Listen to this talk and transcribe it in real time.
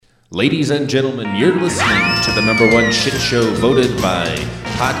Ladies and gentlemen, you're listening to the #1 shit show voted by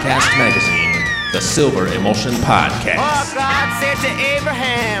Podcast Magazine, the Silver Emulsion Podcast. Oh, God said to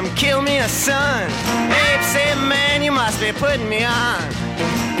Abraham, kill me a son. Abe said, man, you must be putting me on.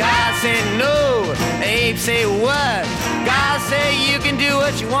 God said, no. Abe said, what? God said, you can do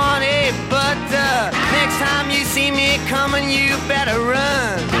what you want, Abe, but next time you see me coming, you better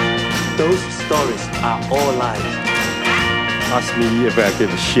run. Those stories are all lies. Ask me if I give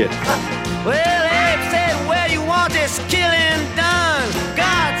a shit. Well, Abe said, where you want this killing done?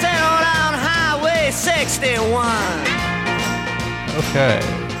 God said, on down Highway 61. Okay.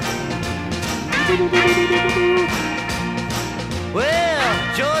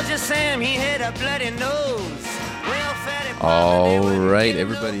 Well, Georgia Sam, he had a bloody nose. All right,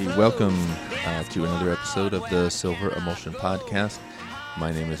 everybody, welcome to another episode of the Silver Emulsion Podcast.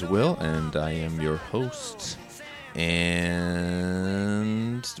 My name is Will, and I am your host. And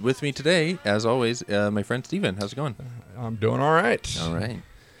with me today, as always, my friend Steven. How's it going? I'm doing all right. All right.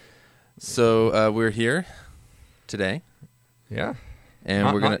 So we're here today. Yeah. And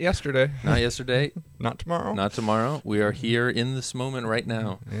not, we're gonna not yesterday. Not yesterday. Not tomorrow. Not tomorrow. We are here in this moment right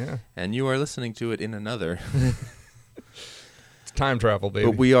now. Yeah. And you are listening to it in another. It's time travel, baby.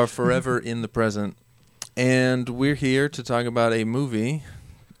 But we are forever in the present. And we're here to talk about a movie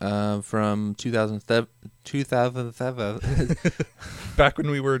from 2007. Back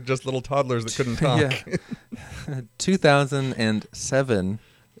when we were just little toddlers that couldn't talk. Yeah. 2007.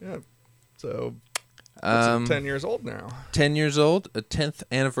 Yeah. So, it's 10 years old now. 10 years old, a 10th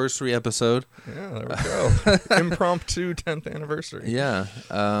anniversary episode. Yeah, there we go. Impromptu 10th anniversary. Yeah.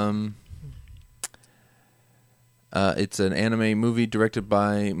 It's an anime movie directed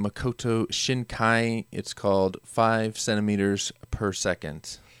by Makoto Shinkai. It's called 5 centimeters per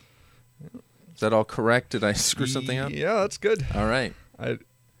second. Is that all correct? Did I screw something up? Yeah, that's good. All right.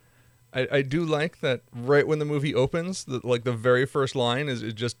 I do like that right when the movie opens, the very first line is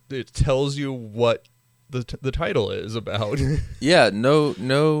it tells you what the title is about. Yeah, no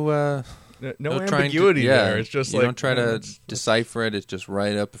ambiguity there. It's just you don't try to decipher it. It's just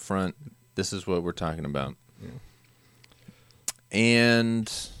right up front. This is what we're talking about. Yeah.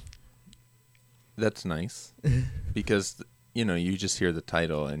 And that's nice because, you just hear the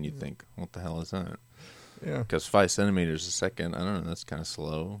title and you think, what the hell is that? Yeah. Because 5 centimeters a second, I don't know, that's kind of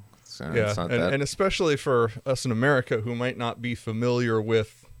slow. Yeah, and especially for us in America who might not be familiar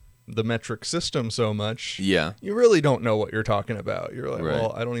with the metric system so much, yeah, you really don't know what you're talking about. You're like, right.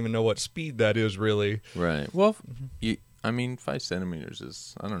 Well, I don't even know what speed that is really. Right. Well, 5 centimeters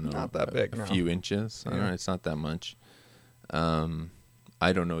is, I don't know, not that big. A few inches. I don't know. It's not that much.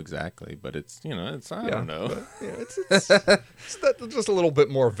 I don't know exactly, but it's I don't know. But, it's that just a little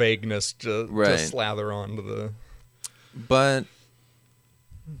bit more vagueness to slather onto the. But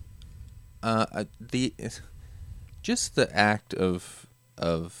the act of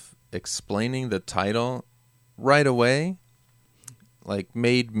explaining the title right away,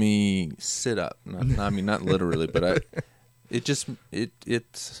 made me sit up. Not literally, but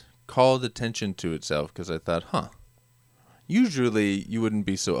it called attention to itself because I thought, usually you wouldn't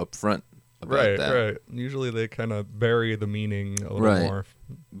be so upfront about that. Right. Usually they kind of bury the meaning a little more.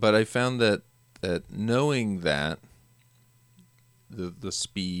 But I found that knowing that the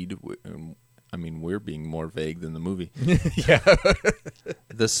speed, we're being more vague than the movie. Yeah.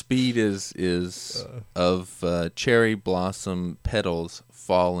 The speed is of cherry blossom petals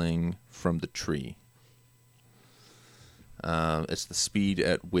falling from the tree. It's the speed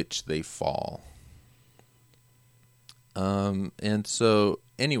at which they fall. And so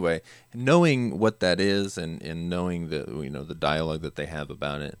anyway, knowing what that is and knowing the dialogue that they have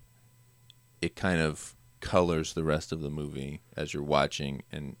about it, it kind of colors the rest of the movie as you're watching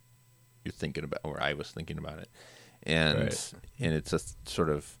and you're thinking about, or I was thinking about it. And it's a sort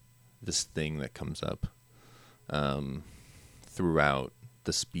of this thing that comes up throughout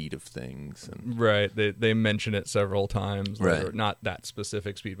the speed of things. And right. They mention it several times. Right. Not that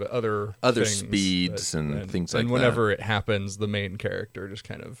specific speed, but other speeds and things like that. And whenever it happens, the main character just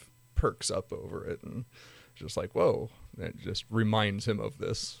kind of perks up over it and just like, whoa. It just reminds him of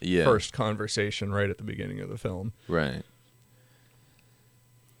this first conversation right at the beginning of the film. Right.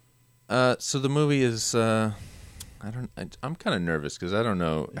 So the movie is... I'm kind of nervous because I don't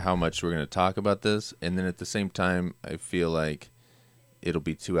know how much we're going to talk about this. And then at the same time, I feel like it'll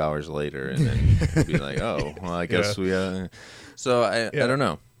be 2 hours later and then it'll be like, oh, well, I guess we... So I don't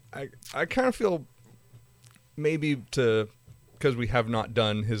know. I kind of feel maybe because we have not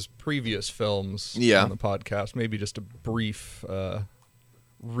done his previous films on the podcast, maybe just a brief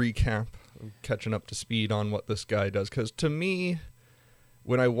recap, catching up to speed on what this guy does. Because to me,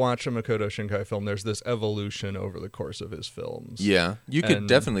 when I watch a Makoto Shinkai film, there's this evolution over the course of his films. Yeah, you could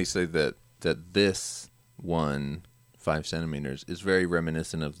definitely say that this one, 5 centimeters, is very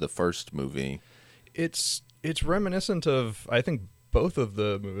reminiscent of the first movie. It's reminiscent of, I think, both of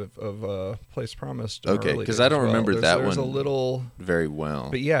the Place Promised. Okay, because I don't remember that there's one a little very well.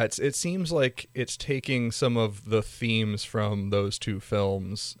 But yeah, it seems like it's taking some of the themes from those two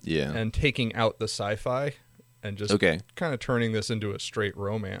films, and taking out the sci-fi, and just kind of turning this into a straight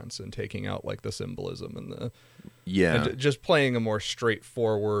romance, and taking out like the symbolism and the and just playing a more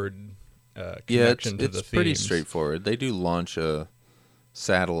straightforward connection to the themes. It's pretty straightforward. They do launch a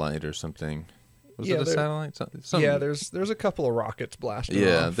satellite or something. Was it a satellite? Something. Yeah, there's a couple of rockets blasting off.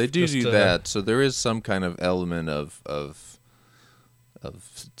 Yeah, they do that. So there is some kind of element of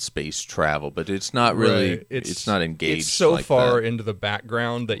space travel, but it's not really. Right. It's not engaged. It's so like far that. into the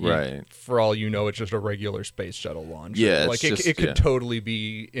background that for all you know, it's just a regular space shuttle launch. Yeah, like it could totally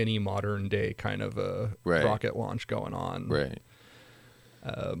be any modern day kind of a rocket launch going on. Right.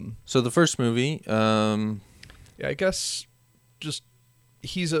 So the first movie, I guess, just.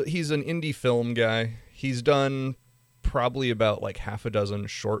 He's an indie film guy. He's done probably about like half a dozen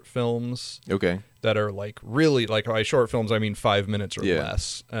short films. Okay. That are like really, like by short films I mean 5 minutes or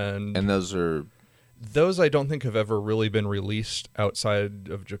less. And those I don't think have ever really been released outside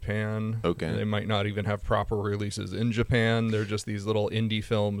of Japan. Okay. They might not even have proper releases in Japan. They're just these little indie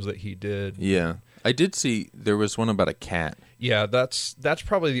films that he did. Yeah. I did see there was one about a cat. Yeah, that's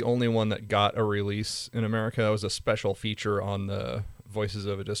probably the only one that got a release in America. That was a special feature on the Voices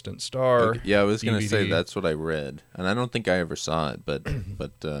of a Distant Star. Okay. Yeah, I was going to say that's what I read, and I don't think I ever saw it, but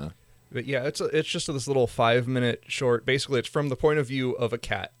yeah, it's just this little 5-minute short. Basically, it's from the point of view of a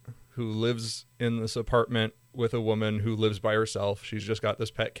cat who lives in this apartment with a woman who lives by herself. She's just got this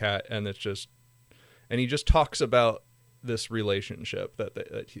pet cat, and he just talks about this relationship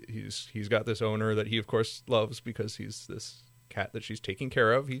that he's got this owner that he of course loves because he's this cat that she's taking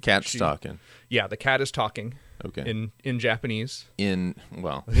care of. Cat's talking. Yeah, the cat is talking. Okay. In Japanese.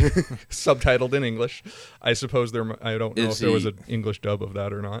 Subtitled in English. I suppose I don't know if there was an English dub of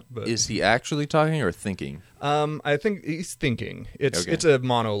that or not. But is he actually talking or thinking? I think he's thinking. It's a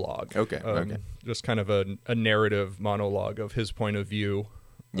monologue. Okay. Just kind of a narrative monologue of his point of view.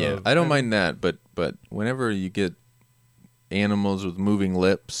 Yeah, I don't mind that, but whenever you get animals with moving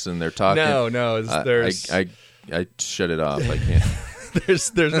lips and they're talking, I shut it off. I can't.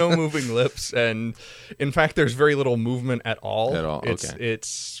 There's no moving lips, and in fact, there's very little movement at all.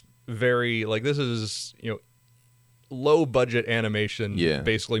 It's very like this is low budget animation. Yeah.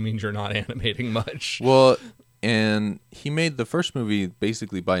 Basically means you're not animating much. Well, and he made the first movie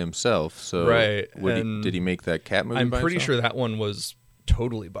basically by himself. So did he make that cat movie? I'm by pretty himself? sure that one was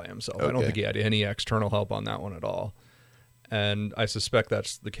totally by himself. Okay. I don't think he had any external help on that one at all. And I suspect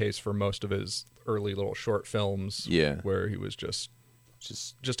that's the case for most of his early little short films. Yeah. Where he was just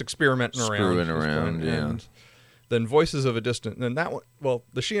experimenting around. Yeah. And then Voices of a Distant. Then that one, well,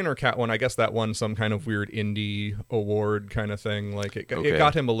 the She and Her Cat one, I guess that won some kind of weird indie award kind of thing. Like it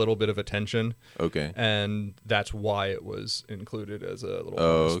got him a little bit of attention. Okay. And that's why it was included as a little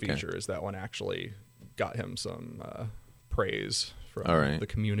bonus feature. Is that one actually got him some praise from the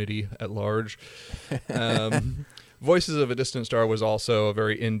community at large. Voices of a Distant Star was also a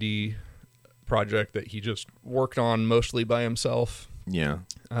very indie project that he just worked on mostly by himself. Yeah.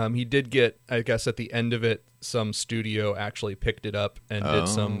 He did get, I guess, at the end of it, some studio actually picked it up and did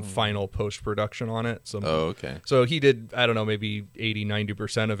some final post-production on it. So he did, I don't know, maybe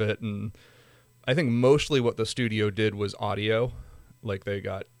 80-90% of it. And I think mostly what the studio did was audio. Like they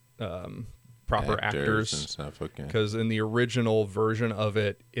got proper actors and stuff. Okay. Because in the original version of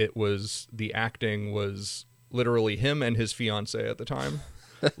it, the acting was literally him and his fiance at the time.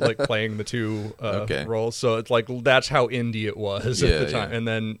 Like playing the two roles, so it's like that's how indie it was at the time.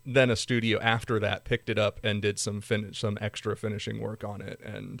 And then a studio after that picked it up and did some extra finishing work on it,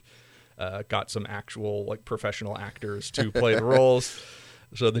 and got some actual like professional actors to play the roles.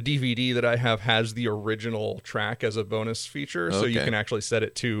 So the DVD that I have has the original track as a bonus feature, so you can actually set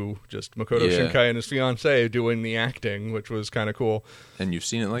it to just Makoto Shinkai and his fiance doing the acting, which was kind of cool. And you've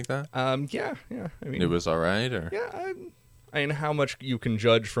seen it like that? Yeah. I mean, it was all right, or I mean, how much you can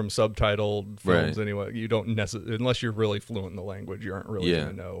judge from subtitled films anyway. You don't unless you're really fluent in the language, you aren't really going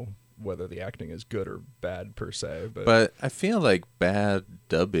to know whether the acting is good or bad per se. But I feel like bad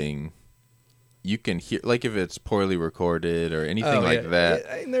dubbing, you can hear, like if it's poorly recorded or anything like that.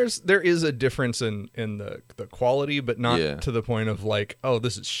 And there is a difference in the quality, but not to the point of like, oh,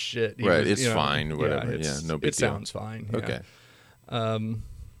 this is shit. It's fine or whatever. No big deal. It sounds fine. Yeah. Okay.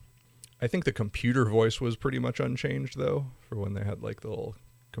 I think the computer voice was pretty much unchanged though, for when they had like the little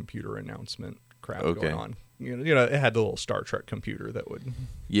computer announcement crap going on. You know, it had the little Star Trek computer that would.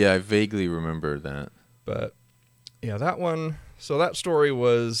 Yeah, I vaguely remember that. But yeah, that one. So that story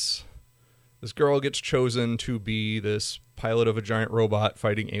was this girl gets chosen to be this pilot of a giant robot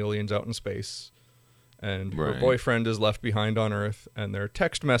fighting aliens out in space, and her boyfriend is left behind on Earth, and they're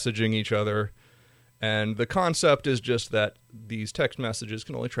text messaging each other. And the concept is just that these text messages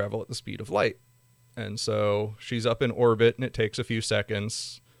can only travel at the speed of light. And so she's up in orbit, and it takes a few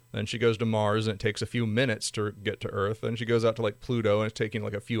seconds. Then she goes to Mars, and it takes a few minutes to get to Earth. Then she goes out to like Pluto, and it's taking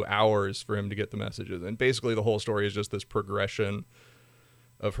like a few hours for him to get the messages. And basically the whole story is just this progression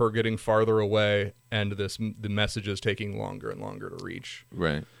of her getting farther away and the messages taking longer and longer to reach.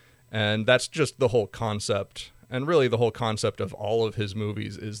 Right. And that's just the whole concept. And really the whole concept of all of his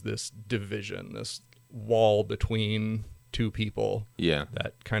movies is this division, this wall between two people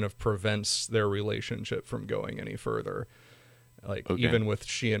that kind of prevents their relationship from going any further. Like even with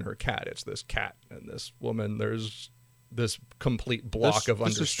she and her cat, it's this cat and this woman, there's this complete block of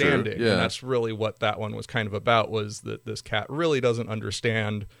understanding. And that's really what that one was kind of about, was that this cat really doesn't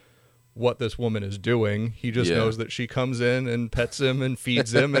understand what this woman is doing. He just knows that she comes in and pets him and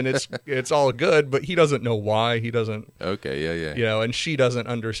feeds him, and it's all good, but he doesn't know why. He doesn't. Okay, You know, and she doesn't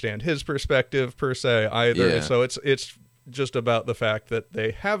understand his perspective per se either. Yeah. So it's just about the fact that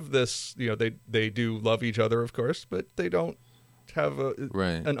they have this, you know, they do love each other, of course, but they don't have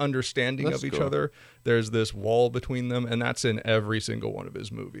an understanding of each other. There's this wall between them, and that's in every single one of his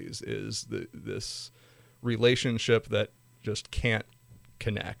movies, is this relationship that just can't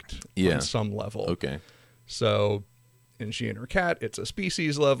connect on some level. Okay. So in She and Her Cat, it's a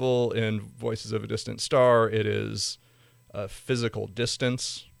species level. In Voices of a Distant Star, it is a physical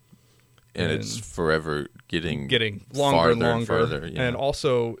distance. And it's forever getting longer and longer. Farther, And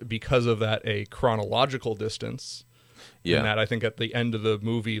also, because of that, a chronological distance. Yeah. And that, I think at the end of the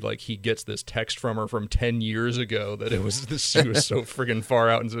movie, like, he gets this text from her from 10 years ago that it was she was so friggin' far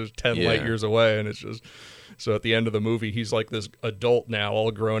out and it was 10 light years away. And it's just, so at the end of the movie, he's like this adult now,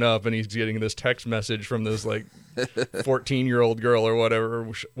 all grown up, and he's getting this text message from this like 14-year-old girl or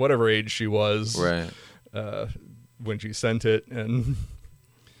whatever age she was. Right. When she sent it. And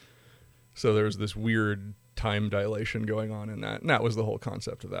so there's this weird time dilation going on in that. And that was the whole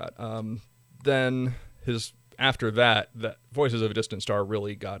concept of that. Then after that Voices of a Distant Star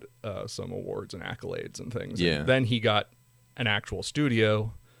really got some awards and accolades and things. Yeah. And then he got an actual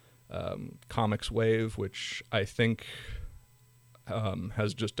studio, Comics Wave, which I think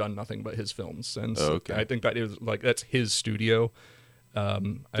has just done nothing but his films since. Oh, okay. I think that's his studio.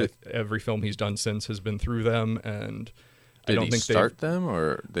 Every film he's done since has been through them, and Did he start them,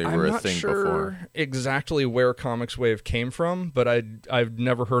 or they were a thing before? I'm not sure exactly where Comics Wave came from, but I've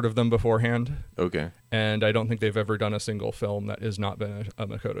never heard of them beforehand. Okay. And I don't think they've ever done a single film that has not been a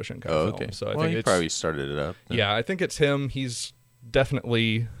Makoto Shinkai film. Okay. So I think he probably started it up. Then. Yeah, I think it's him. He's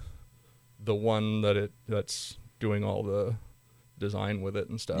definitely the one that's doing all the design with it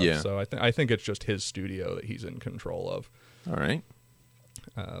and stuff. Yeah. So I think it's just his studio that he's in control of. All right.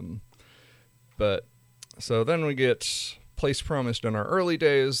 But so then we get Place Promised in Our Early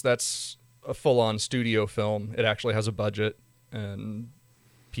Days. That's a full-on studio film. It actually has a budget and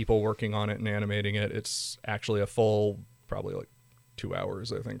people working on it and animating it. It's actually a full, probably like 2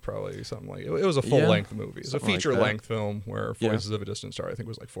 hours, I think, probably something like it. It was a full-length movie. It's a feature-length film where Voices of a Distant Star, I think,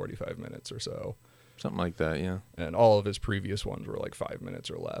 was like 45 minutes or so. Something like that, yeah. And all of his previous ones were like 5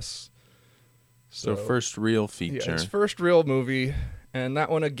 minutes or less. So first real feature. Yeah, his first real movie. And that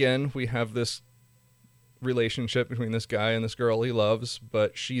one, again, we have this relationship between this guy and this girl he loves,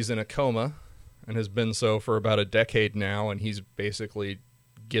 but she's in a coma and has been so for about a decade now, and he's basically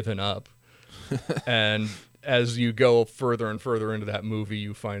given up. And as you go further and further into that movie,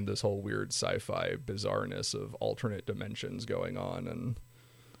 you find this whole weird sci-fi bizarreness of alternate dimensions going on. And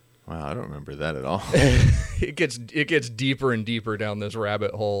wow, I don't remember that at all. it gets deeper and deeper down this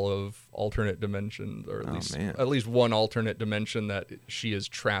rabbit hole of alternate dimensions, or at least one alternate dimension that she is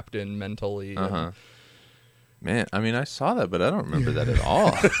trapped in mentally. Man, I mean, I saw that, but I don't remember that at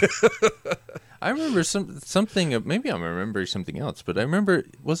all. I remember something. Maybe I'm remembering something else, but I remember,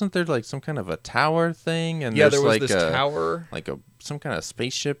 wasn't there like some kind of a tower thing? And yeah, there was like this tower, like some kind of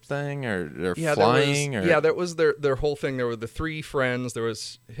spaceship thing, or they're flying. Or... Yeah, that was their whole thing. There were the three friends. There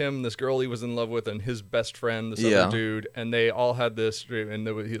was him, this girl he was in love with, and his best friend, this other dude, and they all had this dream.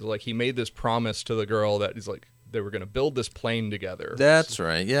 And he made this promise to the girl that he's like, gonna build this plane together. That's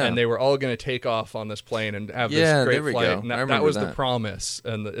right. Yeah. And they were all gonna take off on this plane and have this there great we flight. go. And I that remember was the that. promise.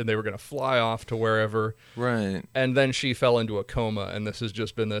 And they were gonna fly off to wherever. Right. And then she fell into a coma, and this has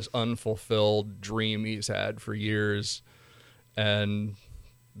just been this unfulfilled dream he's had for years. And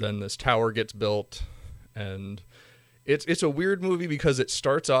then this tower gets built, and it's a weird movie because it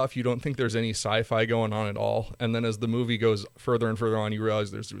starts off, you don't think there's any sci-fi going on at all, and then as the movie goes further and further on, you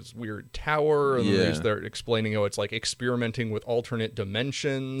realize there's this weird tower, and then they're explaining how it's like experimenting with alternate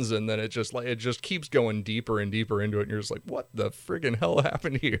dimensions, and then it just keeps going deeper and deeper into it, and you're just like, what the friggin' hell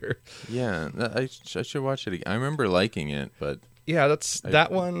happened here? Yeah, I should watch it again. I remember liking it, but yeah,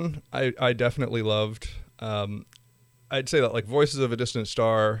 that one I definitely loved. I'd say that like Voices of a Distant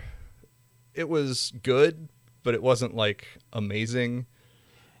Star, it was good, but it wasn't like amazing.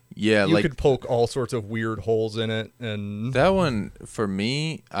 Yeah, you like could poke all sorts of weird holes in it, and that one for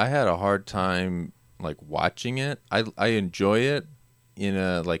me, I had a hard time like watching it. I enjoy it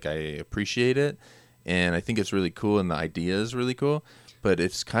I appreciate it, and I think it's really cool, and the idea is really cool, but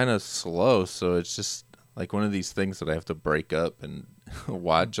it's kind of slow, so it's just like one of these things that I have to break up and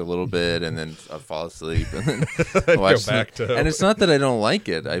watch a little bit and then fall asleep and then watch go back to. And it's not that I don't like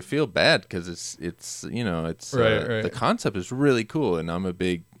it. I feel bad because it's right. The concept is really cool, and I'm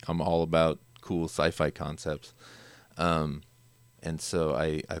all about cool sci-fi concepts. And so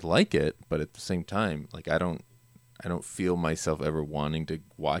I like it, but at the same time, like I don't feel myself ever wanting to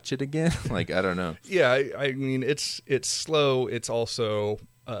watch it again. Like I don't know. Yeah, I mean it's slow. It's also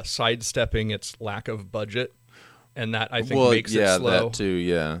sidestepping its lack of budget, and that I think makes it slow. That too.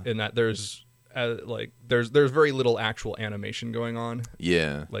 Yeah, in that there's very little actual animation going on.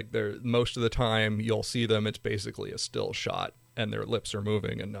 Yeah, like most of the time you'll see them. It's basically a still shot, and their lips are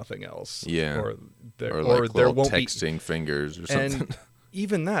moving and nothing else. Yeah, or like there little won't texting fingers or something. And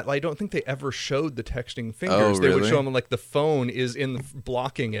even that, I don't think they ever showed the texting fingers. Oh, they would really? show them like the phone is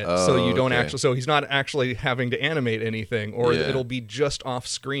blocking it, so you don't actually. So he's not actually having to animate anything, or it'll be just off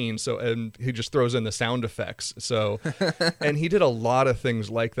screen. So and he just throws in the sound effects. So, and he did a lot of things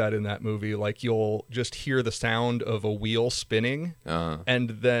like that in that movie. Like you'll just hear the sound of a wheel spinning, and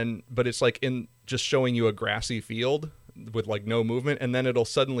then but it's like in just showing you a grassy field with like no movement, and then it'll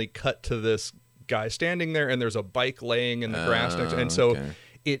suddenly cut to this guy standing there, and there's a bike laying in the grass next to, and so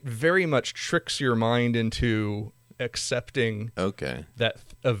it very much tricks your mind into accepting that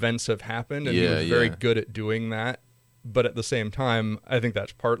events have happened, and he was very good at doing that. But at the same time, I think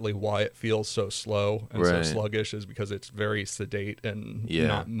that's partly why it feels so slow and so sluggish, is because it's very sedate and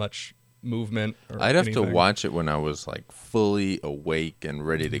not much movement. I'd have to watch it when I was like fully awake and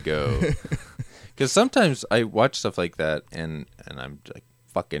ready to go, because sometimes I watch stuff like that and I'm like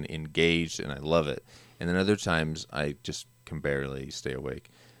fucking engaged and I love it, and then other times I just can barely stay awake,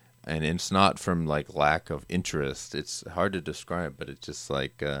 and it's not from like lack of interest. It's hard to describe, but it's just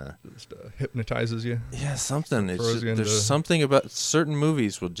like just hypnotizes you. Yeah, something. There's something about certain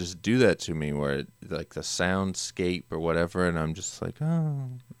movies will just do that to me, where like the soundscape or whatever, and I'm just like, oh,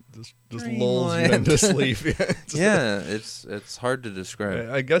 just lulls you into sleep. Yeah, it's hard to describe.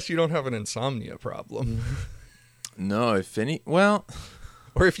 I guess you don't have an insomnia problem. No, if any, well.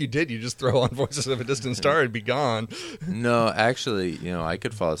 Or if you did, you just throw on Voices of a Distant Star and be gone. No, actually, I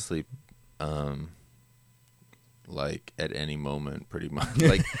could fall asleep, like at any moment, pretty much.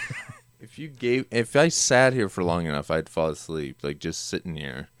 Like if I sat here for long enough, I'd fall asleep, like just sitting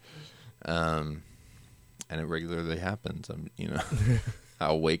here. And it regularly happens.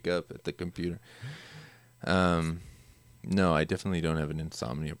 I'll wake up at the computer. No, I definitely don't have an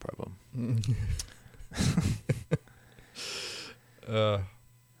insomnia problem.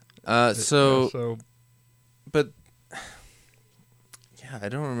 But yeah, I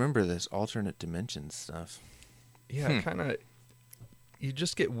don't remember this alternate dimension stuff. Yeah, kind of. You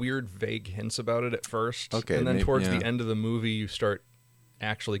just get weird, vague hints about it at first, okay, and then towards the end of the movie, you start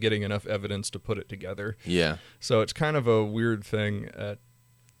actually getting enough evidence to put it together. Yeah. So it's kind of a weird thing.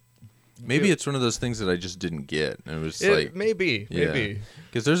 Maybe it's one of those things that I just didn't get. And it was maybe.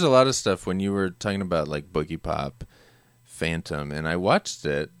 Because there's a lot of stuff when you were talking about like Boogie Pop, Phantom, and I watched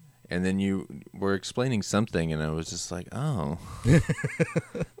it, and then you were explaining something, and I was just like, oh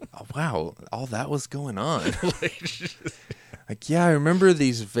wow, all that was going on. Like, yeah, I remember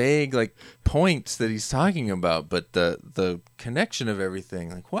these vague like points that he's talking about, but the connection of everything,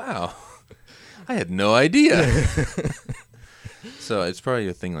 like, wow, I had no idea. So it's probably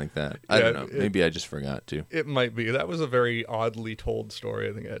a thing like that. I don't know. Maybe I just forgot to. It might be. That was a very oddly told story.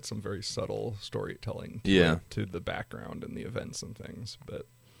 I think it had some very subtle storytelling to the background and the events and things. But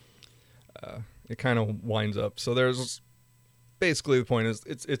it kind of winds up. So there's basically the point is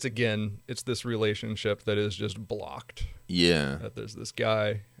it's this relationship that is just blocked. Yeah. That there's this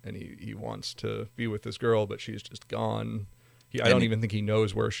guy and he wants to be with this girl, but she's just gone. I don't even think he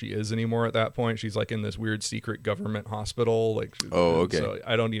knows where she is anymore at that point. She's like in this weird secret government hospital. Like, okay. So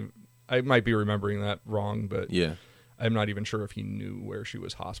I might be remembering that wrong, but yeah, I'm not even sure if he knew where she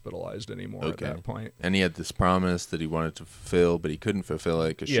was hospitalized anymore at that point. And he had this promise that he wanted to fulfill, but he couldn't fulfill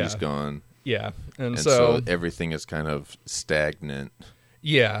it because she's gone. Yeah, and so everything is kind of stagnant.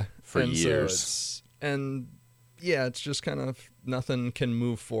 Yeah, for years. It's just kind of nothing can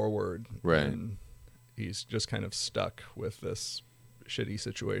move forward. Right. And he's just kind of stuck with this shitty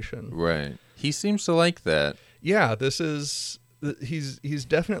situation. Right. He seems to like that. Yeah, he's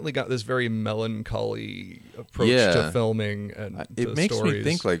definitely got this very melancholy approach to filming and it makes me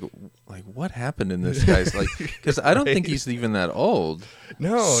think like what happened in this guy's like, because I don't think he's even that old.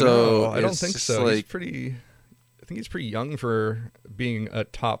 No, I don't think so. I think he's pretty young for being a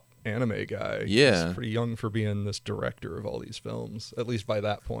top anime guy. Yeah, he's pretty young for being this director of all these films, at least by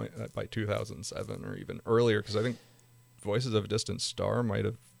that point, by 2007 or even earlier, because I think Voices of a Distant Star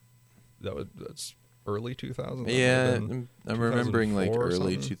that's early 2000s. Yeah, I'm remembering like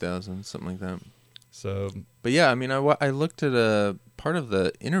early 2000s, something like that. So, but yeah, I mean, I looked at a part of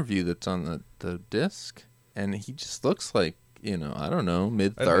the interview that's on the disc, and he just looks like, I don't know,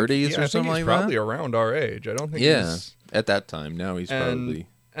 mid 30s or something like that. Probably around our age. I don't think. He's... at that time. Now he's probably.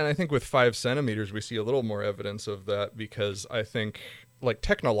 And I think with 5 centimeters, we see a little more evidence of that, because I think, like,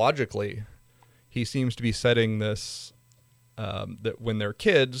 technologically, he seems to be setting this that when they're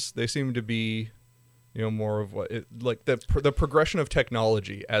kids, they seem to be, more of what the progression of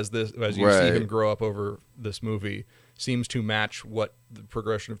technology as you see him grow up over this movie seems to match what the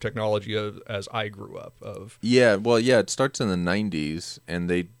progression of technology as I grew up of. Yeah, well, yeah, it starts in the 90s, and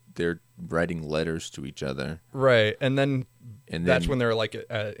they're writing letters to each other. Right, and then that's when they're like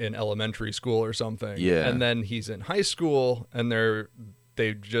in elementary school or something. Yeah, and then he's in high school, and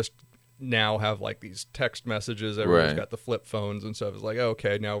they just now have like these text messages. Everyone's got the flip phones and stuff. It's like,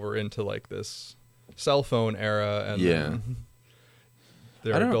 okay, now we're into like this cell phone era, and then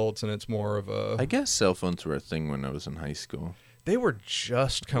they're adults, and it's more of a. I guess cell phones were a thing when I was in high school. They were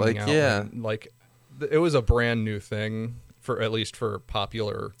just coming out. Yeah, it was a brand new thing at least for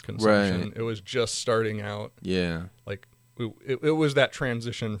popular consumption. Right. It was just starting out. Yeah, like it was that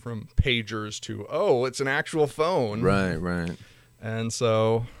transition from pagers to it's an actual phone. Right. And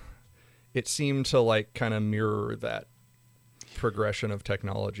so it seemed to like kind of mirror that progression of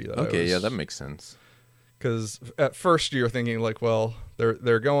technology. That makes sense. Because at first you're thinking like, well,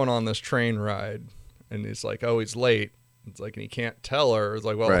 they're going on this train ride, and it's like, he's late. It's like, and he can't tell her. It's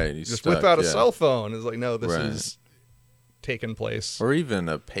like, well, just whip out a cell phone. It's like, no, this is taking place. Or even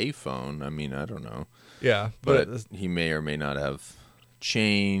a payphone. I mean, I don't know. Yeah, but he may or may not have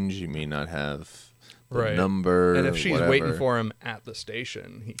change. He may not have the number. And if she's waiting for him at the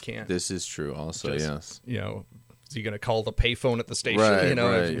station, he can't. This is true also, yes. Is he going to call the payphone at the station?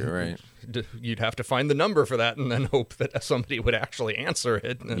 Right. You'd have to find the number for that and then hope that somebody would actually answer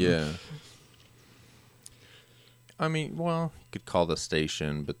it. Yeah. I mean, well, you could call the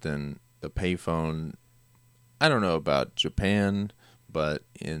station, but then the payphone, I don't know about Japan, but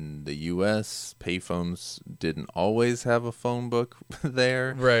in the U.S., payphones didn't always have a phone book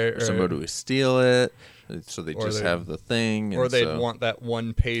there. Right. Somebody would steal it, so they just have the thing. Or they'd want that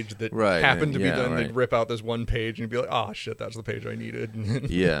one page that happened to be there, and they'd rip out this one page and be like, oh, shit, that's the page I needed.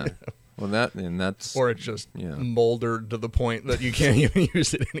 Yeah. Well, that's... Or it's just moldered to the point that you can't even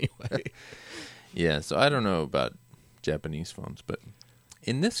use it anyway. Yeah, so I don't know about Japanese phones, but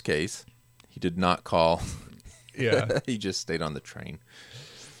in this case, he did not call. Yeah. He just stayed on the train.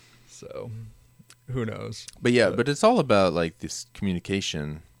 So, who knows? But it's all about like this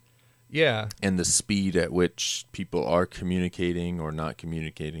communication. Yeah. And the speed at which people are communicating or not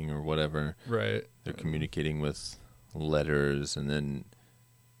communicating or whatever. Right. They're communicating with letters and then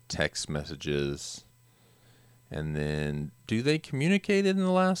text messages. And then do they communicate in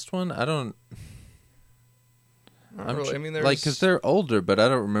the last one? I don't... Not really. I mean, there's... like, because they're older, but I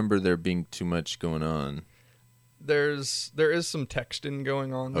don't remember there being too much going on. There is some texting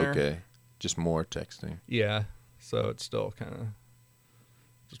going on there. Okay. Just more texting. Yeah. So it's still kind of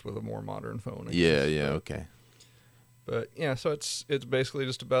just with a more modern phone. Okay. But yeah, so it's basically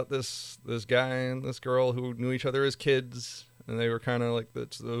just about this guy and this girl who knew each other as kids, and they were kind of like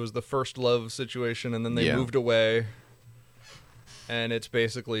it was the first love situation, and then they moved away. And it's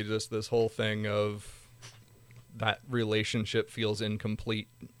basically just this whole thing of that relationship feels incomplete,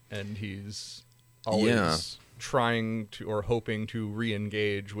 and he's always trying to or hoping to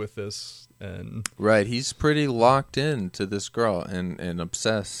re-engage with this. And right, he's pretty locked in to this girl and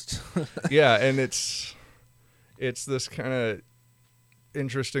obsessed. Yeah, and it's this kind of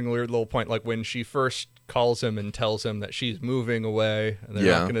interesting, weird little point. Like when she first calls him and tells him that she's moving away and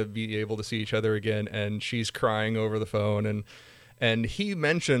they're not going to be able to see each other again, and she's crying over the phone, and he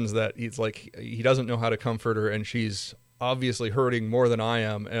mentions that he's like, he doesn't know how to comfort her, and she's obviously hurting more than I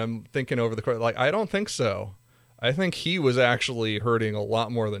am. And I'm thinking over the course, like, I don't think so. I think he was actually hurting a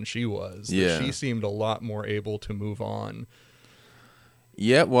lot more than she was. Yeah. She seemed a lot more able to move on.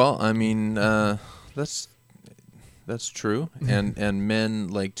 Yeah, well, I mean, that's true. And men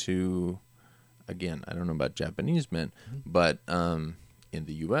like to, again, I don't know about Japanese men, but in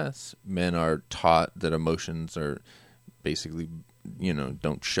the U.S., men are taught that emotions are basically,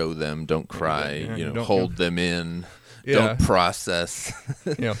 don't show them, don't cry, hold them in. Don't process.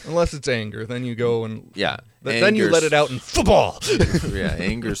 Unless it's anger, then you go and then you Anger's, let it out in football. Yeah,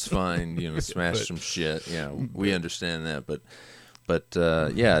 anger's fine. Smash some shit. Yeah, we understand that, but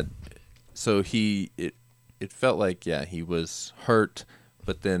yeah. So it felt like he was hurt,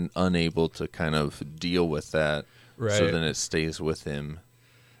 but then unable to kind of deal with that. Right. So then it stays with him.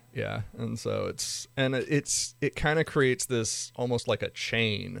 Yeah, and so it kind of creates this almost like a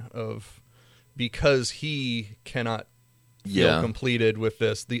chain of, because he cannot feel completed with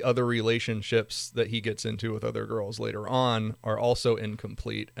this, the other relationships that he gets into with other girls later on are also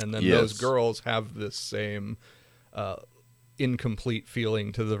incomplete, and then those girls have this same incomplete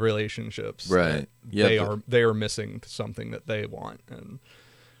feeling to the relationships. Right. They are missing something that they want, and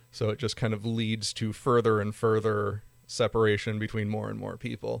so it just kind of leads to further and further separation between more and more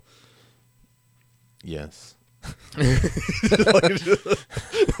people. Yes.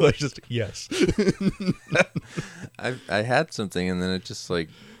 just yes. I had something and then it just like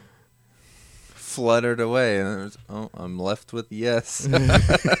fluttered away, and it was, I'm left with yes.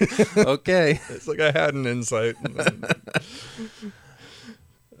 Okay. It's like I had an insight.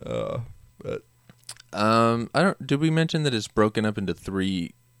 But I don't. Did we mention that it's broken up into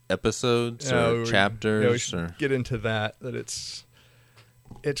 3 episodes or chapters? Yeah, we should get into that. That it's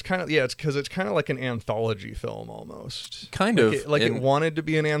kind of it's because it's kind of like an anthology film almost. It wanted to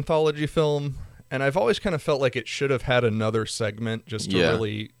be an anthology film, and I've always kind of felt like it should have had another segment just to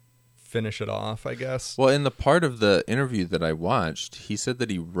really finish it off, I guess. Well, in the part of the interview that I watched, he said that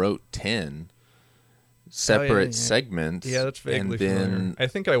he wrote 10 separate segments. Yeah, that's vaguely familiar. I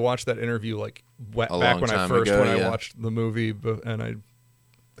think I watched that interview like back when I watched the movie, and I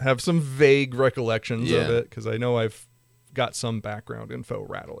have some vague recollections of it because I know I've got some background info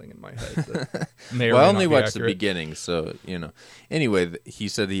rattling in my head that may or may I not only be watched accurate. the beginning, so Anyway, he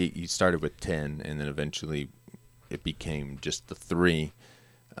said he started with 10, and then eventually it became just the 3.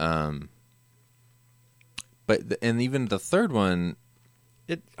 And even the third one,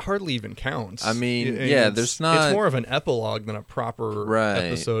 it hardly even counts. I mean, there's not. It's more of an epilogue than a proper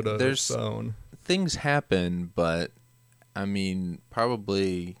episode of its own. Things happen, but I mean,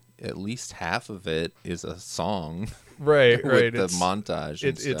 probably at least half of it is a song. Right, with the montage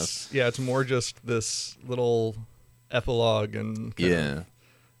and stuff. It's more just this little epilogue and kind of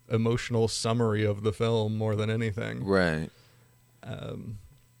emotional summary of the film more than anything. Right.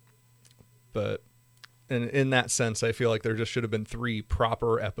 But in that sense, I feel like there just should have been 3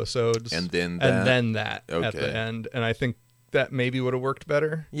 proper episodes, and then that at the end, and I think that maybe would have worked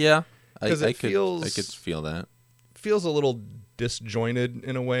better. Yeah, because I could feel that. Feels a little disjointed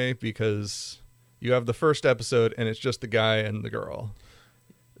in a way, because you have the first episode and it's just the guy and the girl.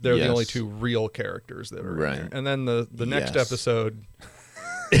 They're the only 2 real characters that are in there. And then the next episode,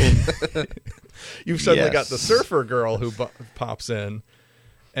 you've suddenly got the surfer girl who pops in.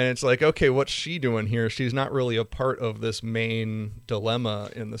 And it's like, okay, what's she doing here? She's not really a part of this main dilemma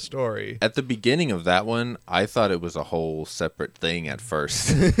in the story. At the beginning of that one, I thought it was a whole separate thing at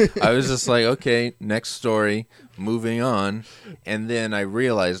first. I was just like, okay, next story, moving on. And then I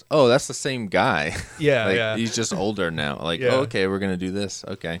realized, oh, that's the same guy. Yeah, He's just older now. Okay, we're going to do this.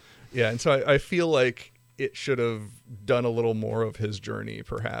 Okay. Yeah, and so I feel like it should have done a little more of his journey,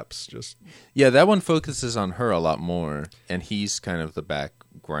 perhaps. That one focuses on her a lot more, and he's kind of the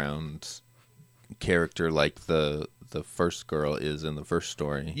background character, like the first girl is in the first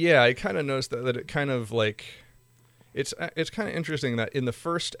story. Yeah, I kind of noticed that it kind of like it's kind of interesting that in the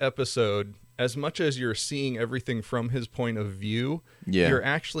first episode, as much as you're seeing everything from his point of view, you're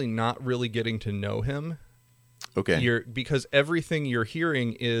actually not really getting to know him. Okay, because everything you're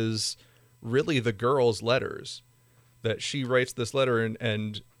hearing is really the girl's letters, that she writes this letter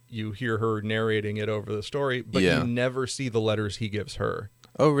and you hear her narrating it over the story, but you never see the letters he gives her.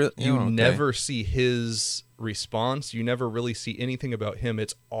 Oh, really? You okay. never see his response. You never really see anything about him.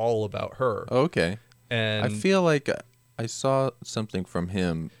 It's all about her. Oh, okay. And I feel like I saw something from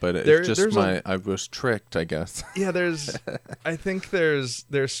him, but it's just I was tricked, I guess. Yeah, I think there's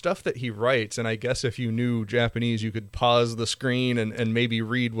stuff that he writes, and I guess if you knew Japanese, you could pause the screen and maybe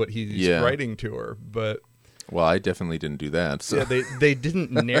read what he's writing to her. But well, I definitely didn't do that. So. Yeah, they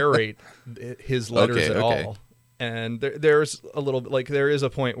didn't narrate his letters at all. And there's a little bit, like, there is a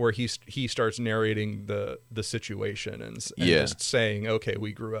point where he starts narrating the situation and just saying, okay,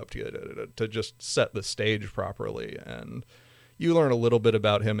 we grew up to just set the stage properly. And you learn a little bit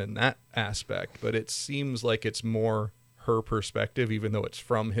about him in that aspect, but it seems like it's more her perspective, even though it's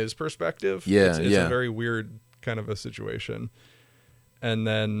from his perspective. It's a very weird kind of a situation. And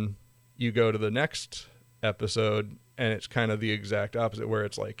then you go to the next episode, and it's kind of the exact opposite, where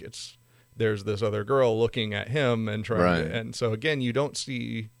it's like there's this other girl looking at him and trying to, and so again, you don't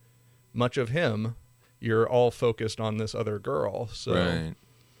see much of him. You're all focused on this other girl. So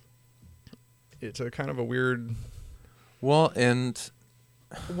it's a kind of a weird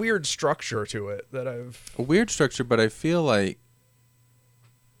structure to it that a weird structure, but I feel like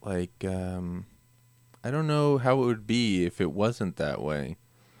I don't know how it would be if it wasn't that way.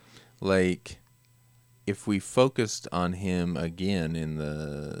 Like, if we focused on him again in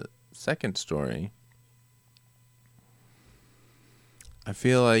the second story, I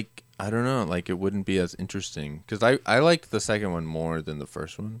feel like, I don't know, like it wouldn't be as interesting, because I like the second one more than the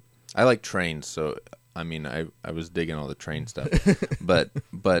first one. I like trains, so I mean I was digging all the train stuff, but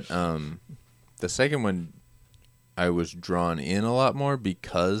the second one I was drawn in a lot more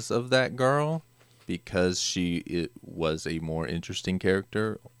because of that girl, because it was a more interesting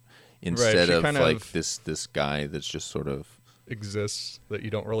character instead of like this guy that's just sort of exists, that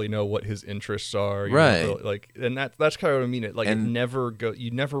you don't really know what his interests are, right? And that's kind of what I mean.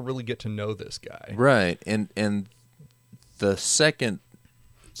 You never really get to know this guy, right? And the second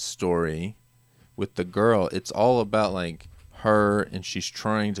story with the girl, it's all about like her, and she's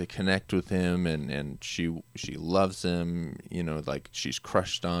trying to connect with him, and she loves him, like she's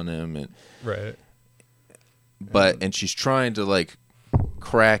crushed on him, and right. But and she's trying to like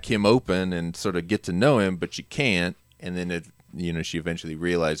crack him open and sort of get to know him, but she can't. And then she eventually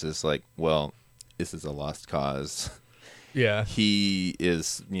realizes, like, well, this is a lost cause. Yeah. He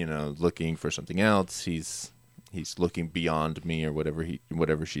is, looking for something else. He's looking beyond me, or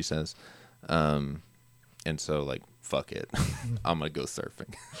whatever she says. And so, like, fuck it, I'm gonna go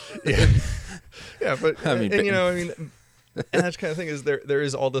surfing. Yeah, but and that's kind of thing is there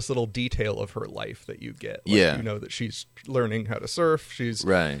is all this little detail of her life that you get. Like, that she's learning how to surf. She's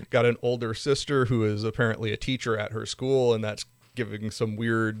got an older sister who is apparently a teacher at her school, and that's giving some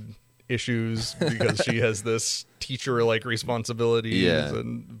weird issues because she has this teacher-like responsibilities. Yeah.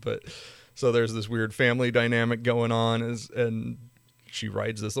 But so there's this weird family dynamic going on, and she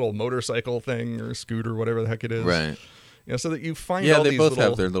rides this little motorcycle thing or scooter, whatever the heck it is. Right. So that you find all they these both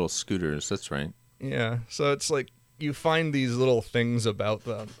have their little scooters. That's right. Yeah. So it's like, you find these little things about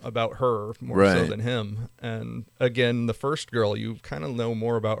her more so than him. And again, the first girl, you kind of know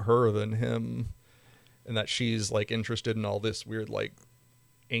more about her than him, and that she's like interested in all this weird, like,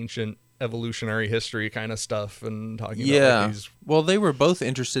 ancient evolutionary history kind of stuff, and talking about like, these. Well, they were both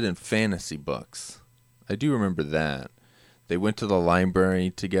interested in fantasy books. I do remember that. They went to the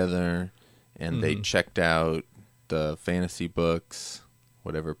library together, and they checked out the fantasy books,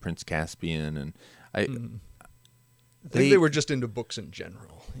 whatever, Prince Caspian, and I think they were just into books in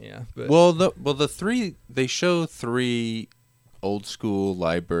general. Yeah. But. They show 3 old school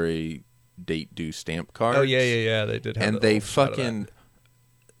library date due stamp cards. Oh yeah. They did have. And they fucking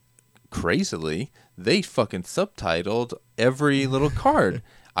crazily, they fucking subtitled every little card.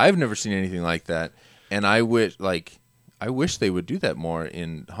 I've never seen anything like that, and I wish they would do that more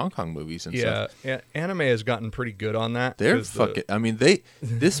in Hong Kong movies and stuff. Yeah, anime has gotten pretty good on that. They're fucking.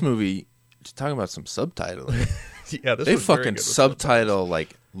 This movie. Just talking about some subtitling. Yeah, they fucking subtitle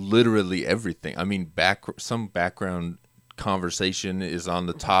like literally everything. I mean, some background conversation is on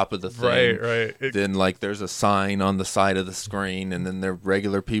the top of the thing. Right. Then like there's a sign on the side of the screen, and then their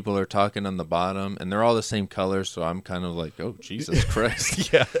regular people are talking on the bottom, and they're all the same color. So I'm kind of like, oh Jesus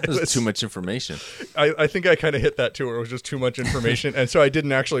Christ, yeah, that's too much information. I think I kind of hit that too, where it was just too much information, and so I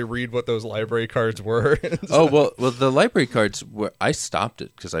didn't actually read what those library cards were. Oh well, the library cards were. I stopped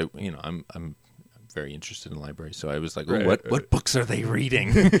it because I'm very interested in libraries, so I was like, what books are they reading?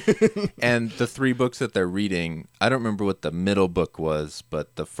 And the 3 books that they're reading, I don't remember what the middle book was,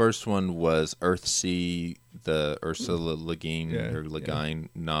 but the first one was Earthsea, the Ursula Le Guin or Le Guin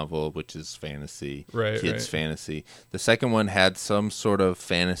novel, which is fantasy, kids fantasy. The second one had some sort of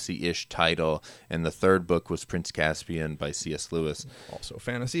fantasy-ish title, and the third book was Prince Caspian by C.S. Lewis. Also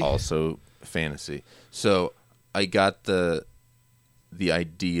fantasy. So I got the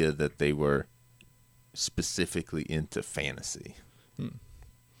idea that they were specifically into fantasy.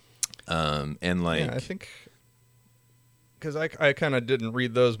 And like, I think, because I kind of didn't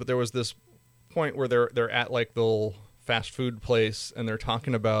read those, but there was this point where they're at like the little fast food place and they're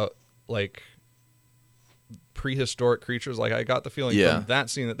talking about like prehistoric creatures. Like I got the feeling from that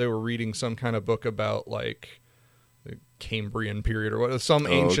scene that they were reading some kind of book about like the Cambrian period or what, some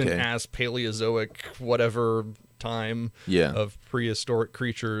ancient ass Paleozoic whatever time of prehistoric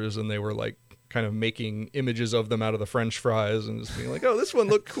creatures, and they were like kind of making images of them out of the French fries and just being like, oh, this one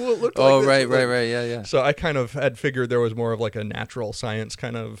looked cool. It looked like this. Right. Yeah. So I kind of had figured there was more of like a natural science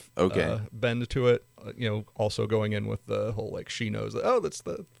kind of bend to it. Also going in with the whole like she knows that, that's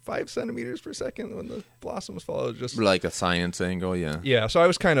the 5 centimeters per second when the blossoms fall. It's just like a science angle, yeah. So I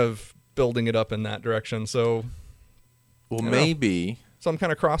was kind of building it up in that direction. So, maybe some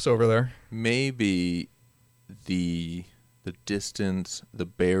kind of crossover there. Maybe the distance, the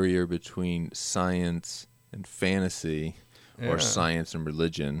barrier between science and fantasy, or science and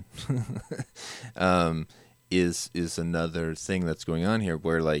religion, is another thing that's going on here,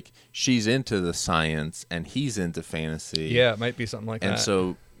 where like she's into the science and he's into fantasy. Yeah, it might be something like that. And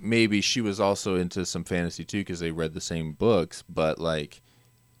so maybe she was also into some fantasy too, because they read the same books. But like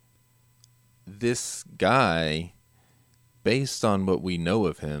this guy, based on what we know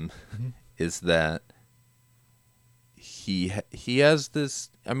of him, is that he has this,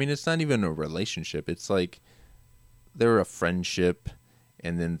 I mean, it's not even a relationship. It's like they're a friendship,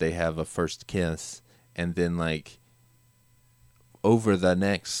 and then they have a first kiss, and then like over the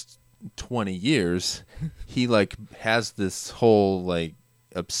next 20 years, he like has this whole like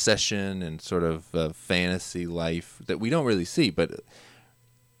obsession and sort of fantasy life that we don't really see, but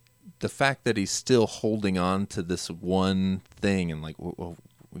the fact that he's still holding on to this one thing, and like,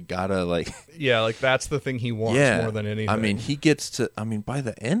 we gotta like, like that's the thing he wants more than anything. I mean, he gets to, by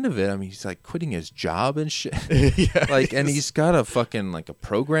the end of it, he's like quitting his job and shit. And he's got a fucking like a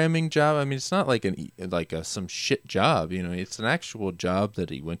programming job. I mean, it's not like some shit job, it's an actual job that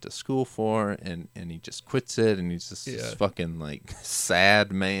he went to school for, and he just quits it, and he's just this fucking like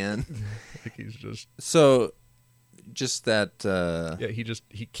sad man. Like he's just just that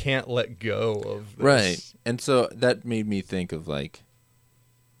he can't let go of this. Right. And so that made me think of like,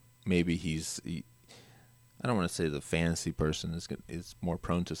 maybe I don't want to say the fantasy person is more